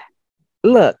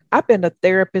 look, I've been a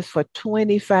therapist for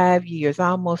 25 years,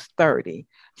 almost 30.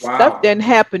 Wow. Stuff didn't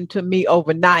happen to me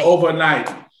overnight.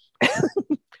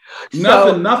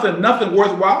 Nothing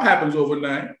worthwhile happens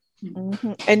overnight.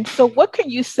 Mm-hmm. And so what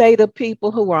can you say to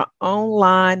people who are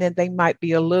online and they might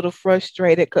be a little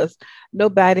frustrated because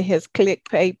nobody has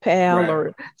clicked PayPal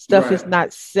or stuff is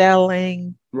not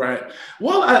selling? Right.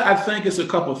 Well, I think it's a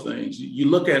couple of things. You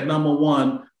look at number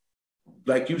one,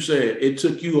 like you said, it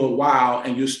took you a while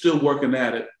and you're still working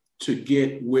at it to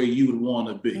get where you would want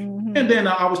to be. Mm-hmm. And then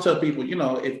I always tell people,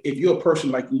 if you're a person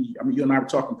like me, you and I were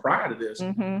talking prior to this,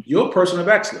 you're a person of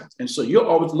excellence. And so you're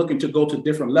always looking to go to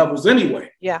different levels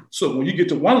anyway. Yeah. So when you get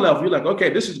to one level, you're like, okay,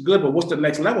 this is good, but what's the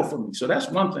next level for me? So that's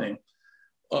one thing.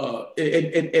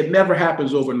 It never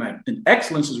happens overnight. And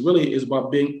excellence is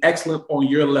about being excellent on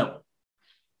your level.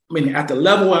 I mean, at the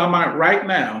level where I'm at right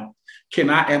now,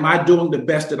 am I doing the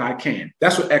best that I can?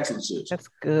 That's what excellence is. That's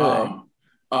good.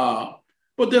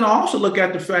 But then I also look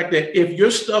at the fact that if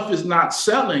your stuff is not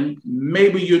selling,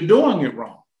 maybe you're doing it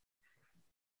wrong.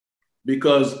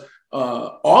 Because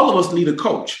all of us need a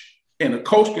coach. And a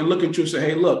coach can look at you and say,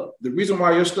 hey, look, the reason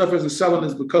why your stuff isn't selling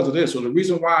is because of this. Or the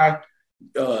reason why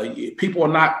people are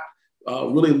not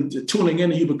really tuning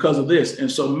into you because of this. And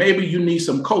so maybe you need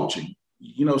some coaching.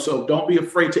 So don't be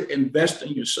afraid to invest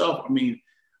in yourself. I mean,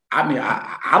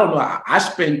 I don't know. I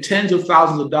spend tens of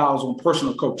thousands of dollars on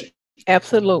personal coaching.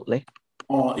 Absolutely.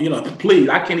 please,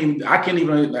 I can't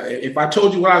even, if I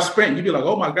told you what I spent, you'd be like,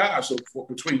 oh my God. So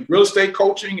between real estate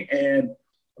coaching and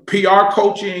PR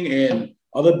coaching and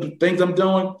other things I'm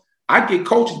doing, I get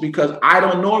coaches because I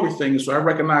don't know everything. So I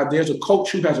recognize there's a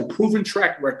coach who has a proven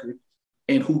track record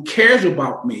and who cares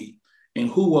about me and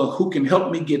who can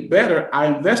help me get better. I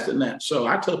invest in that. So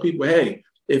I tell people, hey,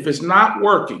 if it's not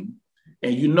working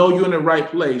and you know you're in the right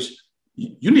place,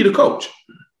 you need a coach.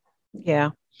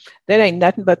 Yeah. That ain't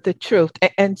nothing but the truth.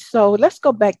 And so let's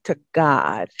go back to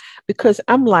God, because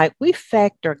I'm like, we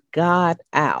factor God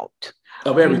out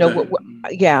of everything.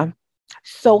 Yeah.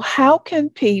 So how can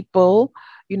people,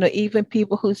 even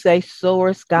people who say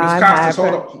source God? Ms.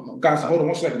 Constance, hold on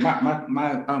 1 second.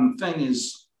 My thing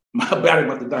is, my battery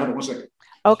about to die. Hold on 1 second.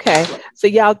 Okay. So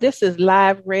y'all, this is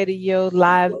live radio,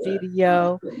 live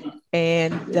video.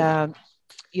 And,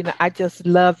 I just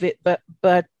love it. But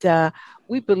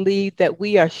we believe that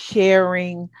we are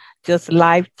sharing just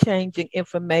life-changing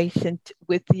information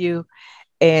with you.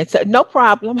 And so no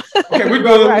problem. Okay, we're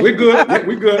good. Right. We're good. Yeah,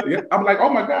 we're good. Yeah. I'm like, oh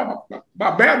my God,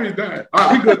 my battery's dying. All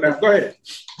right, we're good now. Go ahead.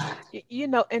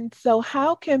 And so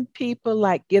how can people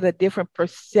get a different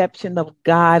perception of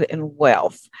God and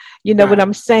wealth? You know what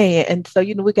I'm saying? And so,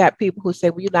 we got people who say,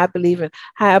 well, I believe in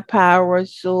higher power,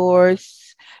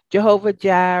 source, Jehovah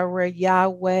Jireh,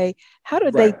 Yahweh. How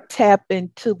do they tap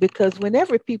into? Because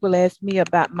whenever people ask me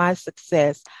about my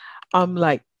success, I'm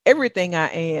like, everything I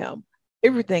am,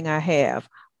 everything I have,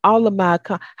 all of my,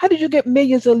 how did you get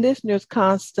millions of listeners,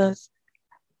 Constance?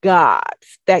 God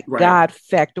God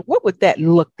factor. What would that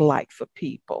look like for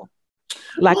people?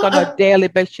 On a daily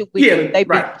basis, should they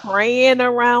be praying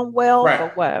around wealth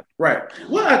or what? Right.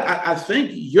 Well, I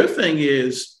think your thing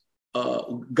is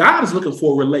God is looking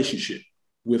for a relationship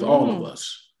with all of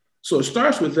us. So it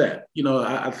starts with that.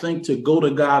 I think to go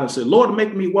to God and say, Lord,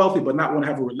 make me wealthy, but not want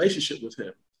to have a relationship with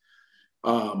him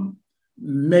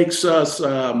makes us,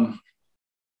 I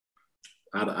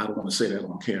don't want to say that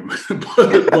on camera,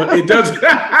 but it does.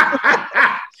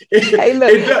 Hey, look,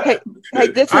 hey,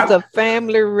 this is a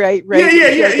family rate.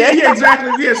 Yeah,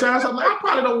 exactly. Yeah, so I was like, I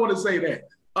probably don't want to say that.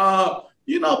 But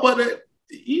I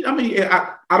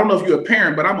don't know if you're a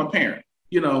parent, but I'm a parent.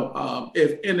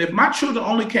 If my children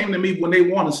only came to me when they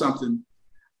wanted something,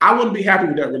 I wouldn't be happy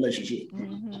with that relationship.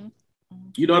 Mm-hmm.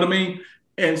 You know what I mean?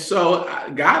 And so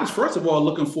God is, first of all,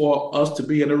 looking for us to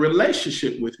be in a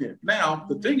relationship with him. Now,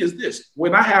 the thing is this,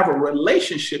 when I have a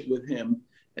relationship with him,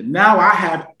 and now I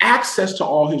have access to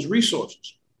all his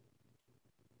resources,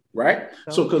 right? Okay.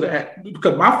 So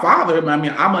because my father,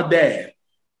 I'm a dad.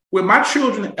 When my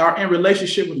children are in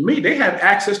relationship with me, they have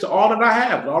access to all that I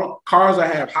have, all the cars I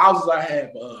have, houses I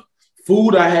have,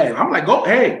 food I have. I'm like, go,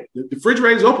 hey, the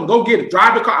refrigerator's open, go get it,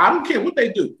 drive the car. I don't care what they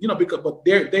do, but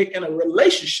they're in a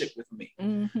relationship with me.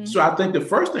 Mm-hmm. So I think the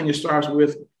first thing it starts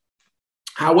with,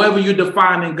 however you're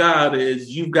defining God, is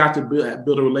you've got to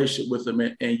build a relationship with him.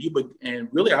 And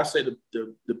really, I say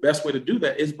the best way to do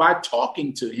that is by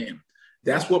talking to him.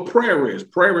 That's what prayer is.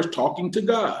 Prayer is talking to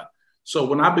God. So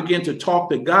when I begin to talk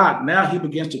to God, now he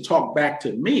begins to talk back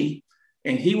to me.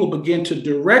 And he will begin to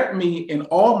direct me in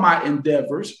all my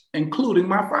endeavors, including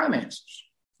my finances.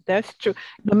 That's true.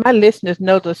 My listeners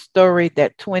know the story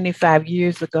that 25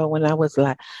 years ago when I was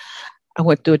like, I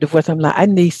went through a divorce. I'm like, I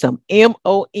need some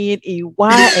MONEY,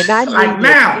 and I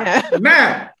need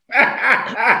now.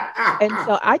 And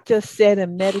so I just sat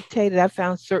and meditated. I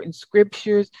found certain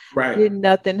scriptures. Right. Did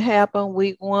nothing happen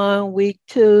week 1, week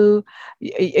 2,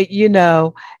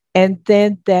 and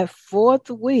then that 4th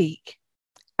week,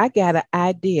 I got an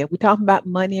idea. We're talking about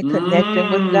money and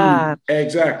connecting with God.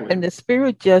 Exactly. And the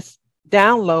Spirit just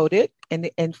downloaded.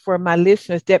 And for my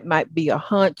listeners, that might be a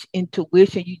hunch,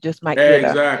 intuition. You just might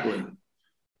get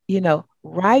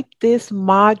write this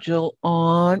module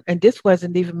on, and this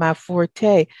wasn't even my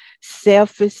forte,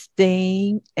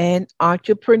 self-esteem and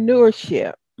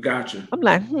entrepreneurship. Gotcha. I'm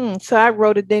like, So I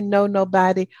wrote it, didn't know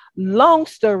nobody. Long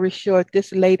story short,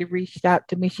 this lady reached out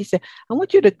to me. She said, I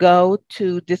want you to go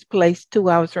to this place 2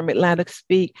 hours from Atlanta to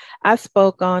speak. I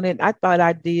spoke on it. I thought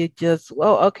I did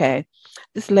okay.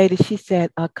 This lady, she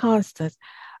said, Constance,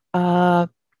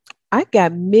 I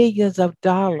got millions of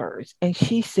dollars. And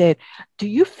she said, do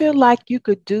you feel like you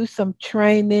could do some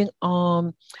training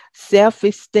on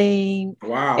self-esteem?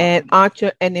 Wow.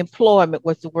 And employment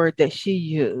was the word that she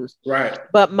used. Right.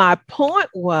 But my point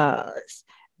was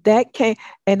that came,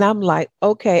 and I'm like,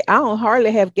 okay, I don't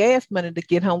hardly have gas money to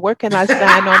get home. Where can I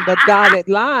sign on the dotted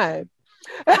line?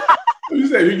 You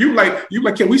said, you like,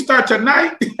 can we start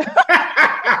tonight?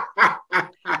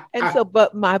 And so,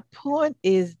 but my point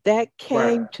is that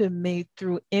came to me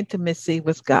through intimacy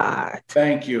with God.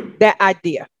 Thank you. That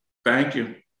idea. Thank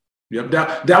you. Yep,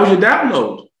 that was your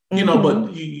download. You know,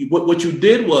 but what you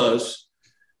did was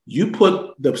you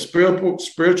put the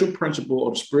spiritual principle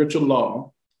or spiritual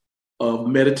law of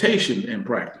meditation in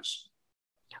practice.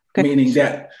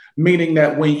 Okay. Meaning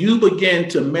that when you begin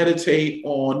to meditate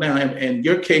on, now in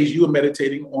your case, you were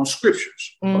meditating on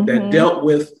scriptures that dealt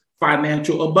with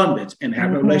financial abundance and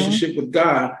having a relationship with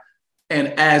God. And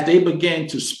as they begin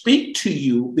to speak to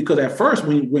you, because at first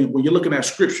when you're looking at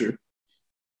scripture,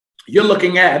 you're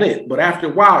looking at it, but after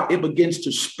a while, it begins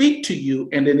to speak to you,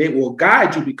 and then it will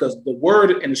guide you because the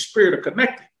word and the spirit are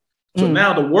connected. So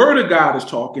now the word of God is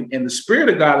talking and the spirit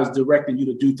of God is directing you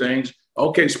to do things.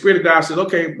 Okay, the spirit of God says,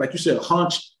 okay, like you said,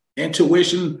 hunch,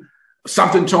 intuition,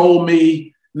 something told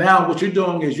me. Now what you're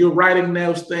doing is you're writing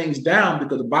those things down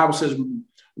because the Bible says,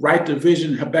 write the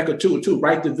vision, Habakkuk 2:2,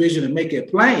 write the vision and make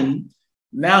it plain.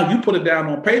 Now you put it down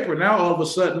on paper. Now all of a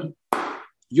sudden,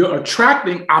 you're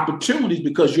attracting opportunities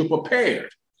because you're prepared.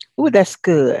 Oh, that's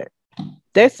good.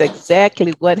 That's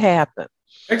exactly what happened.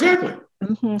 Exactly.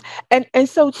 And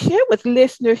so share with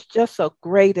listeners just a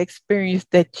great experience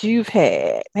that you've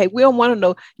had. Hey, we don't want to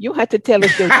know. You don't have to tell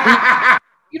us your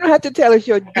you don't have to tell us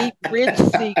your deep, rich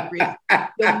secret,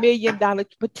 your $1 million,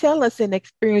 but tell us an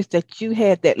experience that you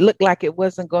had that looked like it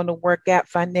wasn't going to work out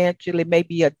financially,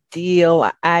 maybe a deal,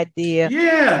 an idea.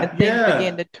 And things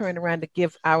begin to turn around to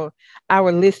give our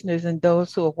listeners and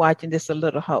those who are watching this a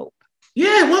little hope.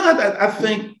 Yeah, well, I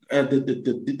think I'm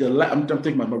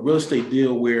thinking about my real estate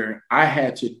deal where I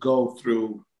had to go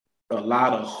through a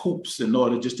lot of hoops in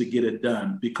order just to get it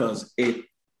done because it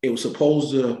was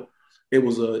supposed to. It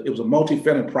was a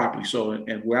multi-family property. So,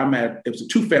 and where I'm at, it was a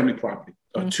 2-family property,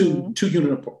 a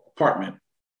two-unit apartment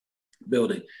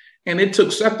building. And it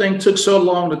took so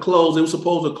long to close. It was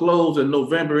supposed to close in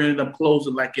November, ended up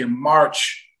closing like in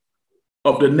March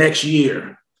of the next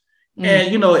year. And,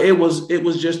 you know, it was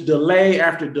just delay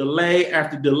after delay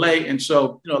after delay. And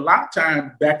so, you know, a lot of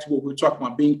time back to what we were talking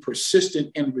about being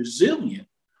persistent and resilient,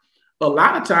 a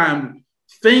lot of time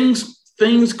things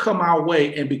come our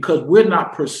way, and because we're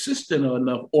not persistent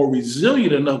enough or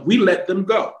resilient enough, we let them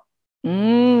go.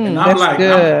 And I'm like,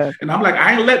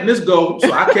 I ain't letting this go.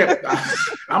 So I kept,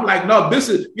 I'm like, no, this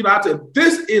is, you know, I said,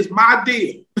 this is my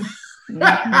deal.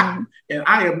 And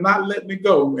I am not letting it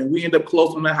go. And we end up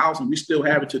closing the house, and we still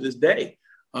have it to this day.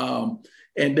 And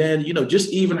then, you know,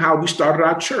 just even how we started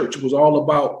our church was all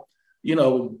about, you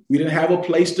know, we didn't have a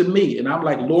place to meet. And I'm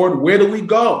like, Lord, where do we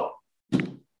go?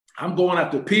 I'm going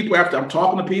after people, after I'm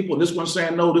talking to people, and this one's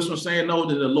saying no, this one's saying no.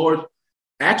 Then the Lord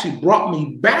actually brought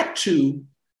me back to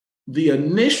the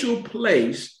initial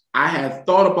place I had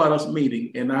thought about us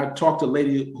meeting. And I talked to a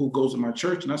lady who goes to my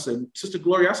church, and I said, Sister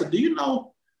Gloria, I said, do you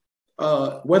know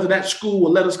whether that school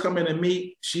will let us come in and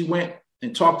meet? She went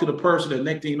and talked to the person, and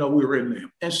next thing you know, we were in there.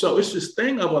 And so it's this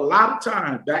thing of a lot of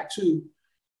time back to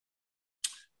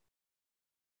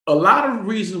a lot of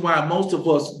reasons why most of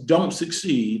us don't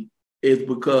succeed is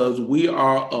because we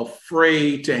are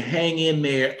afraid to hang in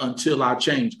there until our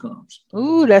change comes.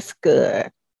 Ooh, that's good.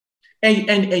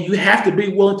 And you have to be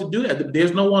willing to do that.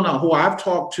 There's no one who I've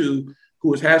talked to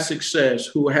who has had success,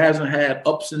 who hasn't had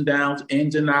ups and downs,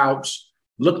 ins and outs,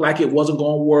 looked like it wasn't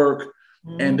going to work.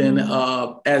 And then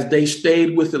as they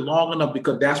stayed with it long enough,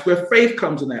 because that's where faith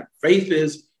comes in that. Faith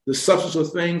is the substance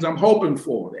of things I'm hoping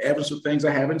for, the evidence of things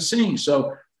I haven't seen.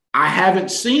 So I haven't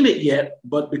seen it yet,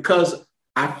 but because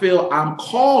I feel I'm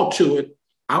called to it,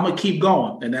 I'm going to keep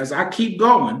going. And as I keep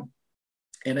going,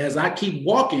 and as I keep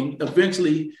walking,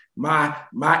 eventually my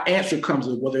answer comes,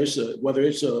 whether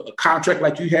it's a contract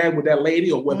like you had with that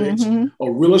lady, or whether it's a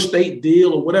real estate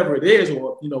deal or whatever it is,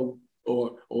 or, you know,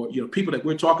 or you know, people that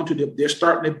we're talking to, they're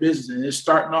starting their business and it's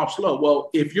starting off slow. Well,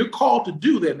 if you're called to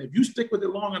do that, and if you stick with it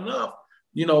long enough,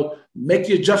 you know, make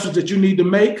the adjustments that you need to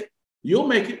make, you'll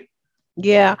make it.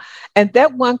 Yeah. And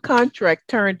that one contract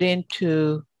turned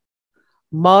into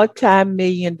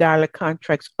multi-million-dollar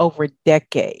contracts over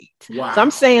decades. Wow. So I'm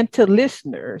saying to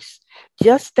listeners,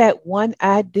 just that one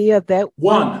idea, that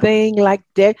one thing like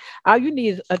that, all you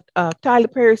need is, Tyler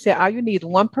Perry said, all you need is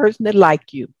one person to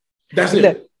like you. That's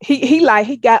it.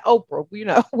 He got Oprah, you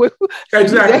know.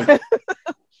 Exactly.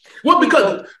 Well,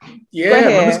 because,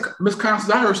 Miss Constance,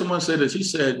 I heard someone say this.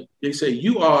 They say,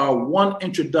 you are one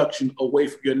introduction away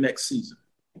from your next season.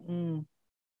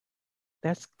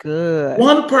 That's good.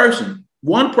 One person,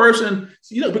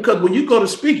 you know, because when you go to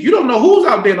speak, you don't know who's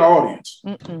out there in the audience.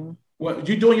 Well,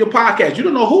 you're doing your podcast, you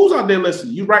don't know who's out there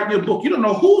listening. You writing your book, you don't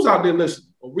know who's out there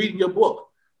listening or reading your book.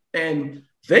 And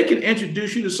they can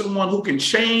introduce you to someone who can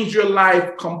change your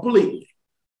life completely.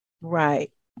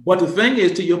 Right. But the thing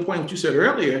is, to your point, what you said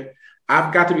earlier,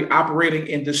 I've got to be operating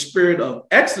in the spirit of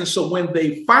excellence. So when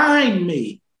they find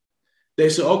me, they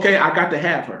say, okay, I got to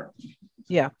have her.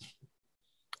 Yeah.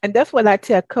 And that's what I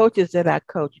tell coaches that I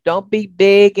coach. Don't be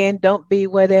big and don't be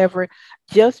whatever.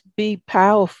 Just be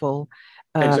powerful.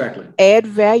 Exactly. Add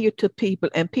value to people.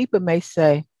 And people may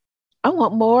say, I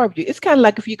want more of you. It's kind of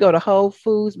like if you go to Whole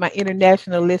Foods, my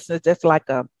international listeners, that's like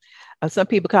some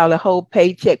people call it a whole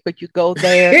paycheck, but you go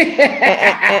there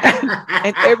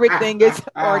and everything is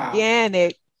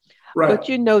organic. Right. But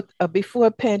you know, before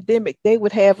a pandemic, they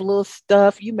would have little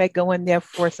stuff. You may go in there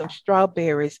for some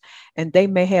strawberries and they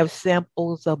may have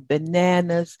samples of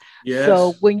bananas. Yes.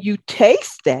 So when you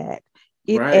taste that,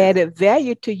 it added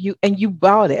value to you and you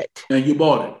bought it. And you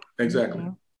bought it. Exactly.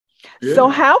 Mm-hmm. Yeah.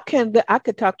 So I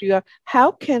could talk to you,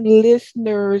 how can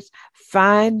listeners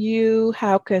find you?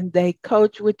 How can they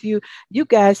coach with you? You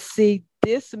guys see,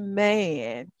 this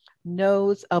man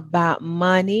knows about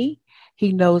money.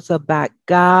 He knows about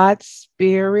God's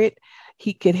spirit.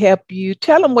 He could help you.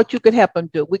 Tell him what you could help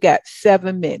him do. We got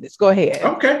 7 minutes. Go ahead.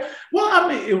 Okay. Well, I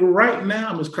mean, right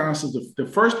now, Ms. Constance, the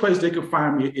first place they can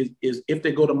find me is if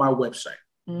they go to my website.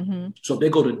 Mm-hmm. So they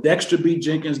go to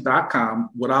dexterbjenkins.com.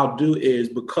 What I'll do is,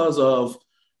 because of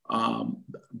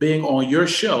being on your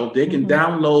show, they can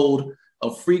download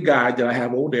a free guide that I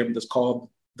have over there that's called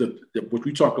which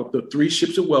we talk about, the 3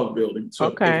 Ships of Wealth Building.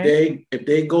 So if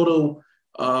they go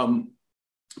to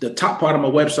the top part of my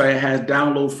website, has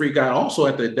download free guide. Also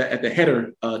at the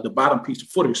header, the bottom piece of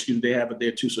footer, they have it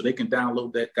there too, so they can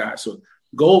download that guide. So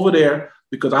go over there,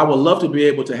 because I would love to be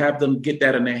able to have them get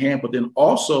that in their hand, but then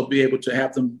also be able to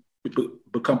have them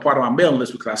become part of my mailing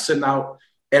list, because I send out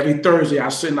every Thursday. I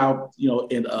send out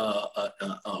in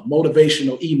a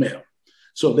motivational email,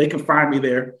 so they can find me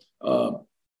there.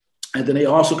 And then they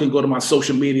also can go to my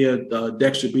social media,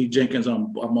 Dexter B. Jenkins.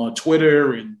 I'm on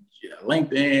Twitter and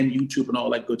LinkedIn, YouTube, and all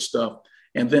that good stuff.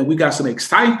 And then we got some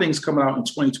exciting things coming out in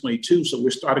 2022. So we're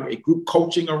starting a group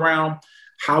coaching around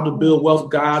how to build wealth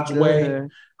God's way.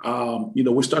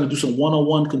 We're starting to do some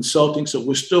one-on-one consulting. So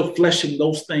we're still fleshing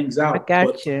those things out. I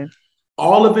got you.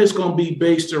 All of it's going to be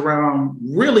based around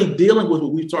really dealing with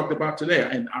what we talked about today.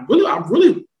 And I'm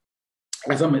really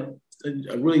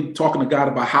talking to God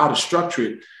about how to structure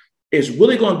it. It's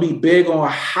really going to be big on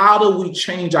how do we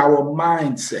change our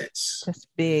mindsets. That's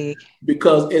big.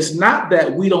 Because it's not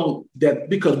that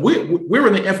because we're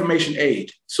in the information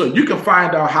age. So you can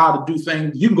find out how to do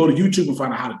things. You can go to YouTube and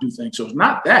find out how to do things. So it's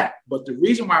not that. But the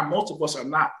reason why most of us are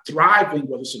not thriving,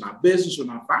 whether it's in our business or in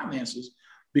our finances,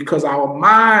 because our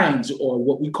minds, or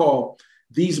what we call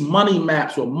these money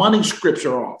maps or money scripts,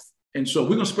 are off. And so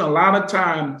we're going to spend a lot of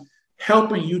time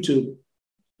helping you to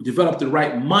develop the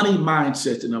right money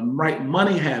mindset and the right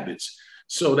money habits,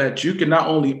 so that you can not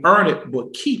only earn it,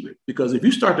 but keep it. Because if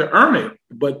you start to earn it,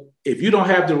 but if you don't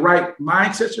have the right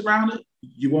mindsets around it,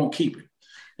 you won't keep it.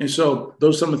 And so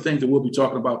those are some of the things that we'll be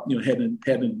talking about,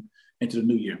 heading into the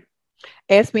new year.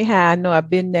 Ask me how I know. I've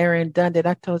been there and done it.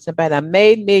 I told somebody I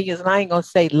made millions, and I ain't going to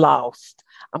say lost.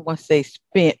 I'm going to say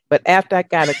spent. But after I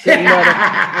got a good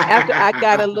after I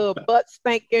got a little butt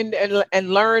spanking and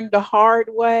learned the hard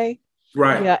way.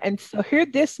 Right. Yeah. And so here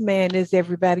this man is,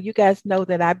 everybody. You guys know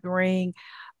that I bring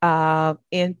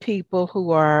in people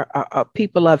who are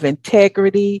people of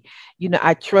integrity.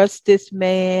 I trust this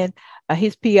man.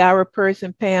 His PR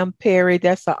person, Pam Perry,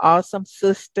 that's an awesome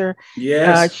sister.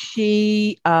 Yes.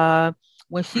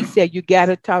 When she said you got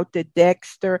to talk to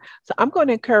Dexter. So I'm going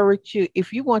to encourage you,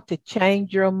 if you want to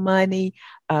change your money,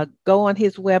 go on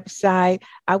his website.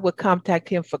 I would contact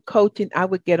him for coaching. I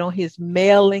would get on his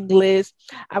mailing list.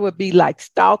 I would be like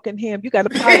stalking him. You got a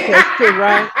podcast too,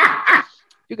 right? I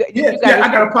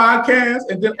got a podcast,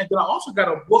 and then I also got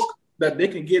a book that they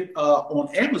can get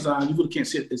on Amazon. You really can't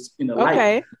see it. It's in the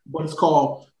light, but it's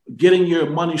called Getting Your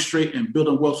Money Straight and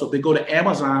Building Wealth. So if they go to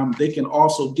Amazon, they can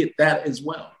also get that as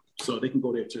well. So they can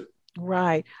go there too.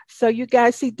 Right. So you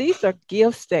guys see, these are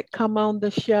gifts that come on the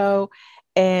show.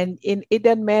 And it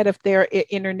doesn't matter if they're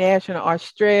international,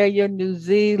 Australia, New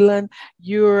Zealand,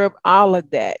 Europe, all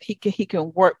of that. He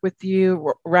can work with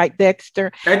you, right,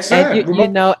 Dexter? Exactly.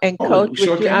 And coach with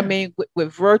you. Can. I mean,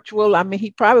 with virtual. I mean, he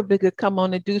probably could come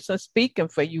on and do some speaking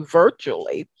for you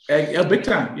virtually. Yeah, big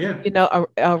time. Yeah.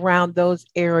 Around those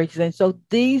areas. And so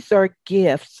these are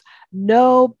gifts.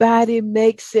 Nobody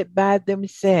makes it by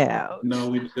themselves. No,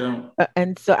 we don't.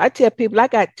 And so I tell people, I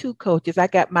got 2 coaches. I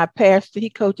got my pastor. He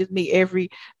coaches me every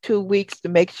 2 weeks to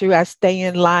make sure I stay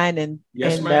in line and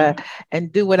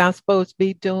do what I'm supposed to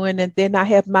be doing. And then I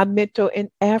have my mentor in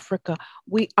Africa.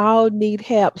 We all need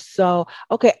help. So,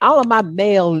 okay, all of my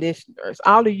male listeners,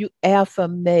 all of you alpha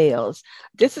males,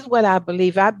 this is what I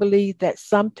believe. I believe that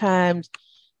sometimes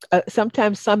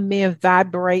Sometimes some men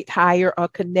vibrate higher or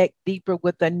connect deeper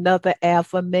with another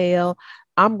alpha male.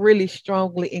 I'm really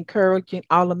strongly encouraging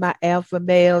all of my alpha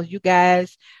males. You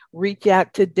guys reach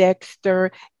out to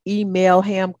Dexter, email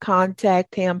him,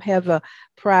 contact him, have a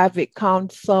private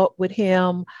consult with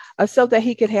him so that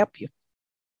he could help you.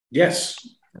 Yes.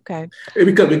 Okay.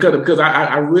 Because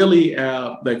I really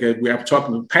like we were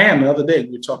talking with Pam the other day.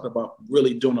 We were talking about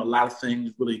really doing a lot of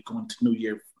things, really going to New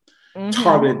Year,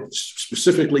 targeted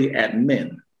specifically at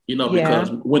men.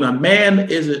 Because when a man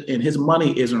isn't and his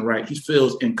money isn't right, he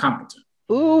feels incompetent.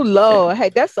 Ooh, Lord. Hey,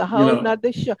 that's a whole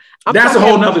nother show. That's a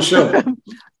whole nother show.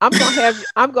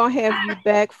 I'm gonna have you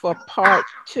back for part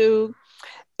 2.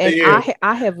 And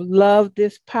I have loved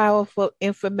this powerful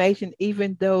information,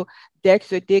 even though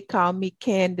Dexter did call me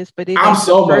Candace, but I'm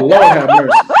so my Lord have mercy.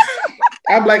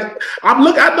 I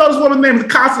know this woman's name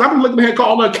is Constance. I'm looking at her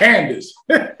calling her Candace.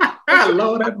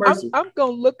 Lord have mercy. I'm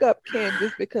going to look up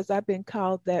Candace because I've been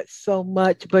called that so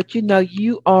much. But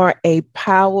you are a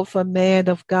powerful man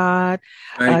of God.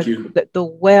 Thank you. The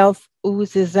wealth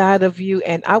oozes out of you,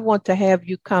 and I want to have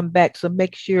you come back. So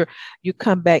make sure you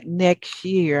come back next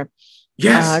year.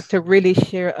 Yes. To really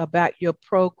share about your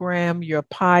program, your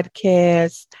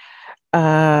podcast.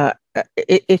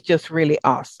 It's just really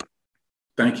awesome.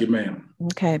 Thank you, ma'am.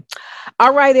 Okay.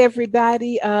 All right,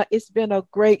 everybody. It's been a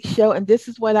great show. And this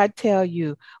is what I tell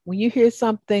you. When you hear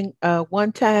something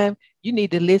one time, you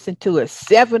need to listen to it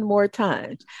 7 more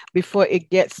times before it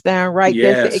gets down right.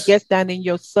 Yes. It gets down in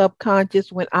your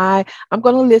subconscious. When I'm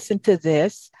going to listen to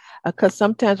this because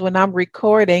sometimes when I'm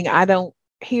recording, I don't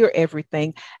hear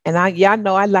everything. And y'all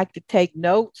know I like to take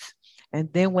notes.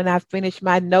 And then when I finish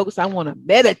my notes, I want to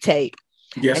meditate.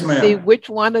 Yes, and ma'am. See which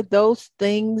one of those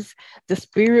things the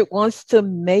Spirit wants to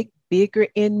make bigger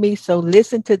in me. So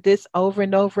listen to this over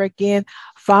and over again.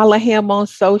 Follow him on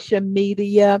social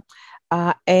media.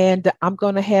 And I'm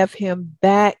going to have him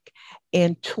back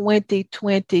in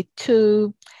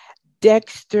 2022.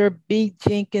 Dexter B.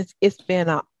 Jenkins, it's been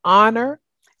an honor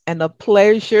and a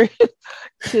pleasure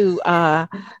to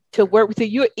work with you.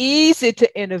 You're easy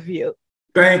to interview.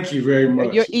 Thank you very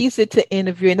much. You're easy to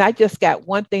interview. And I just got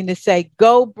one thing to say,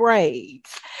 go Braves.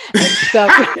 And so,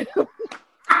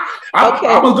 I'm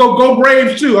going to go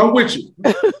Braves too. I'm with you.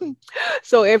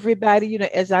 So everybody,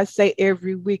 as I say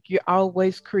every week, you're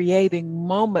always creating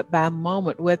moment by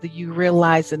moment, whether you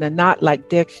realize it or not, like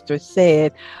Dexter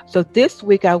said. So this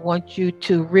week, I want you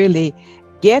to really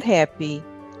get happy,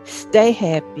 stay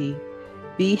happy,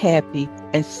 be happy,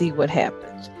 and see what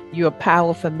happens. You're a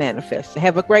powerful manifester.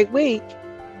 Have a great week.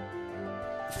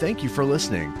 Thank you for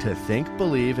listening to Think,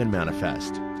 Believe, and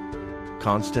Manifest.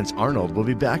 Constance Arnold will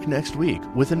be back next week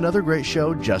with another great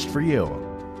show just for you.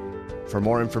 For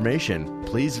more information,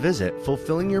 please visit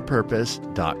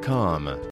fulfillingyourpurpose.com.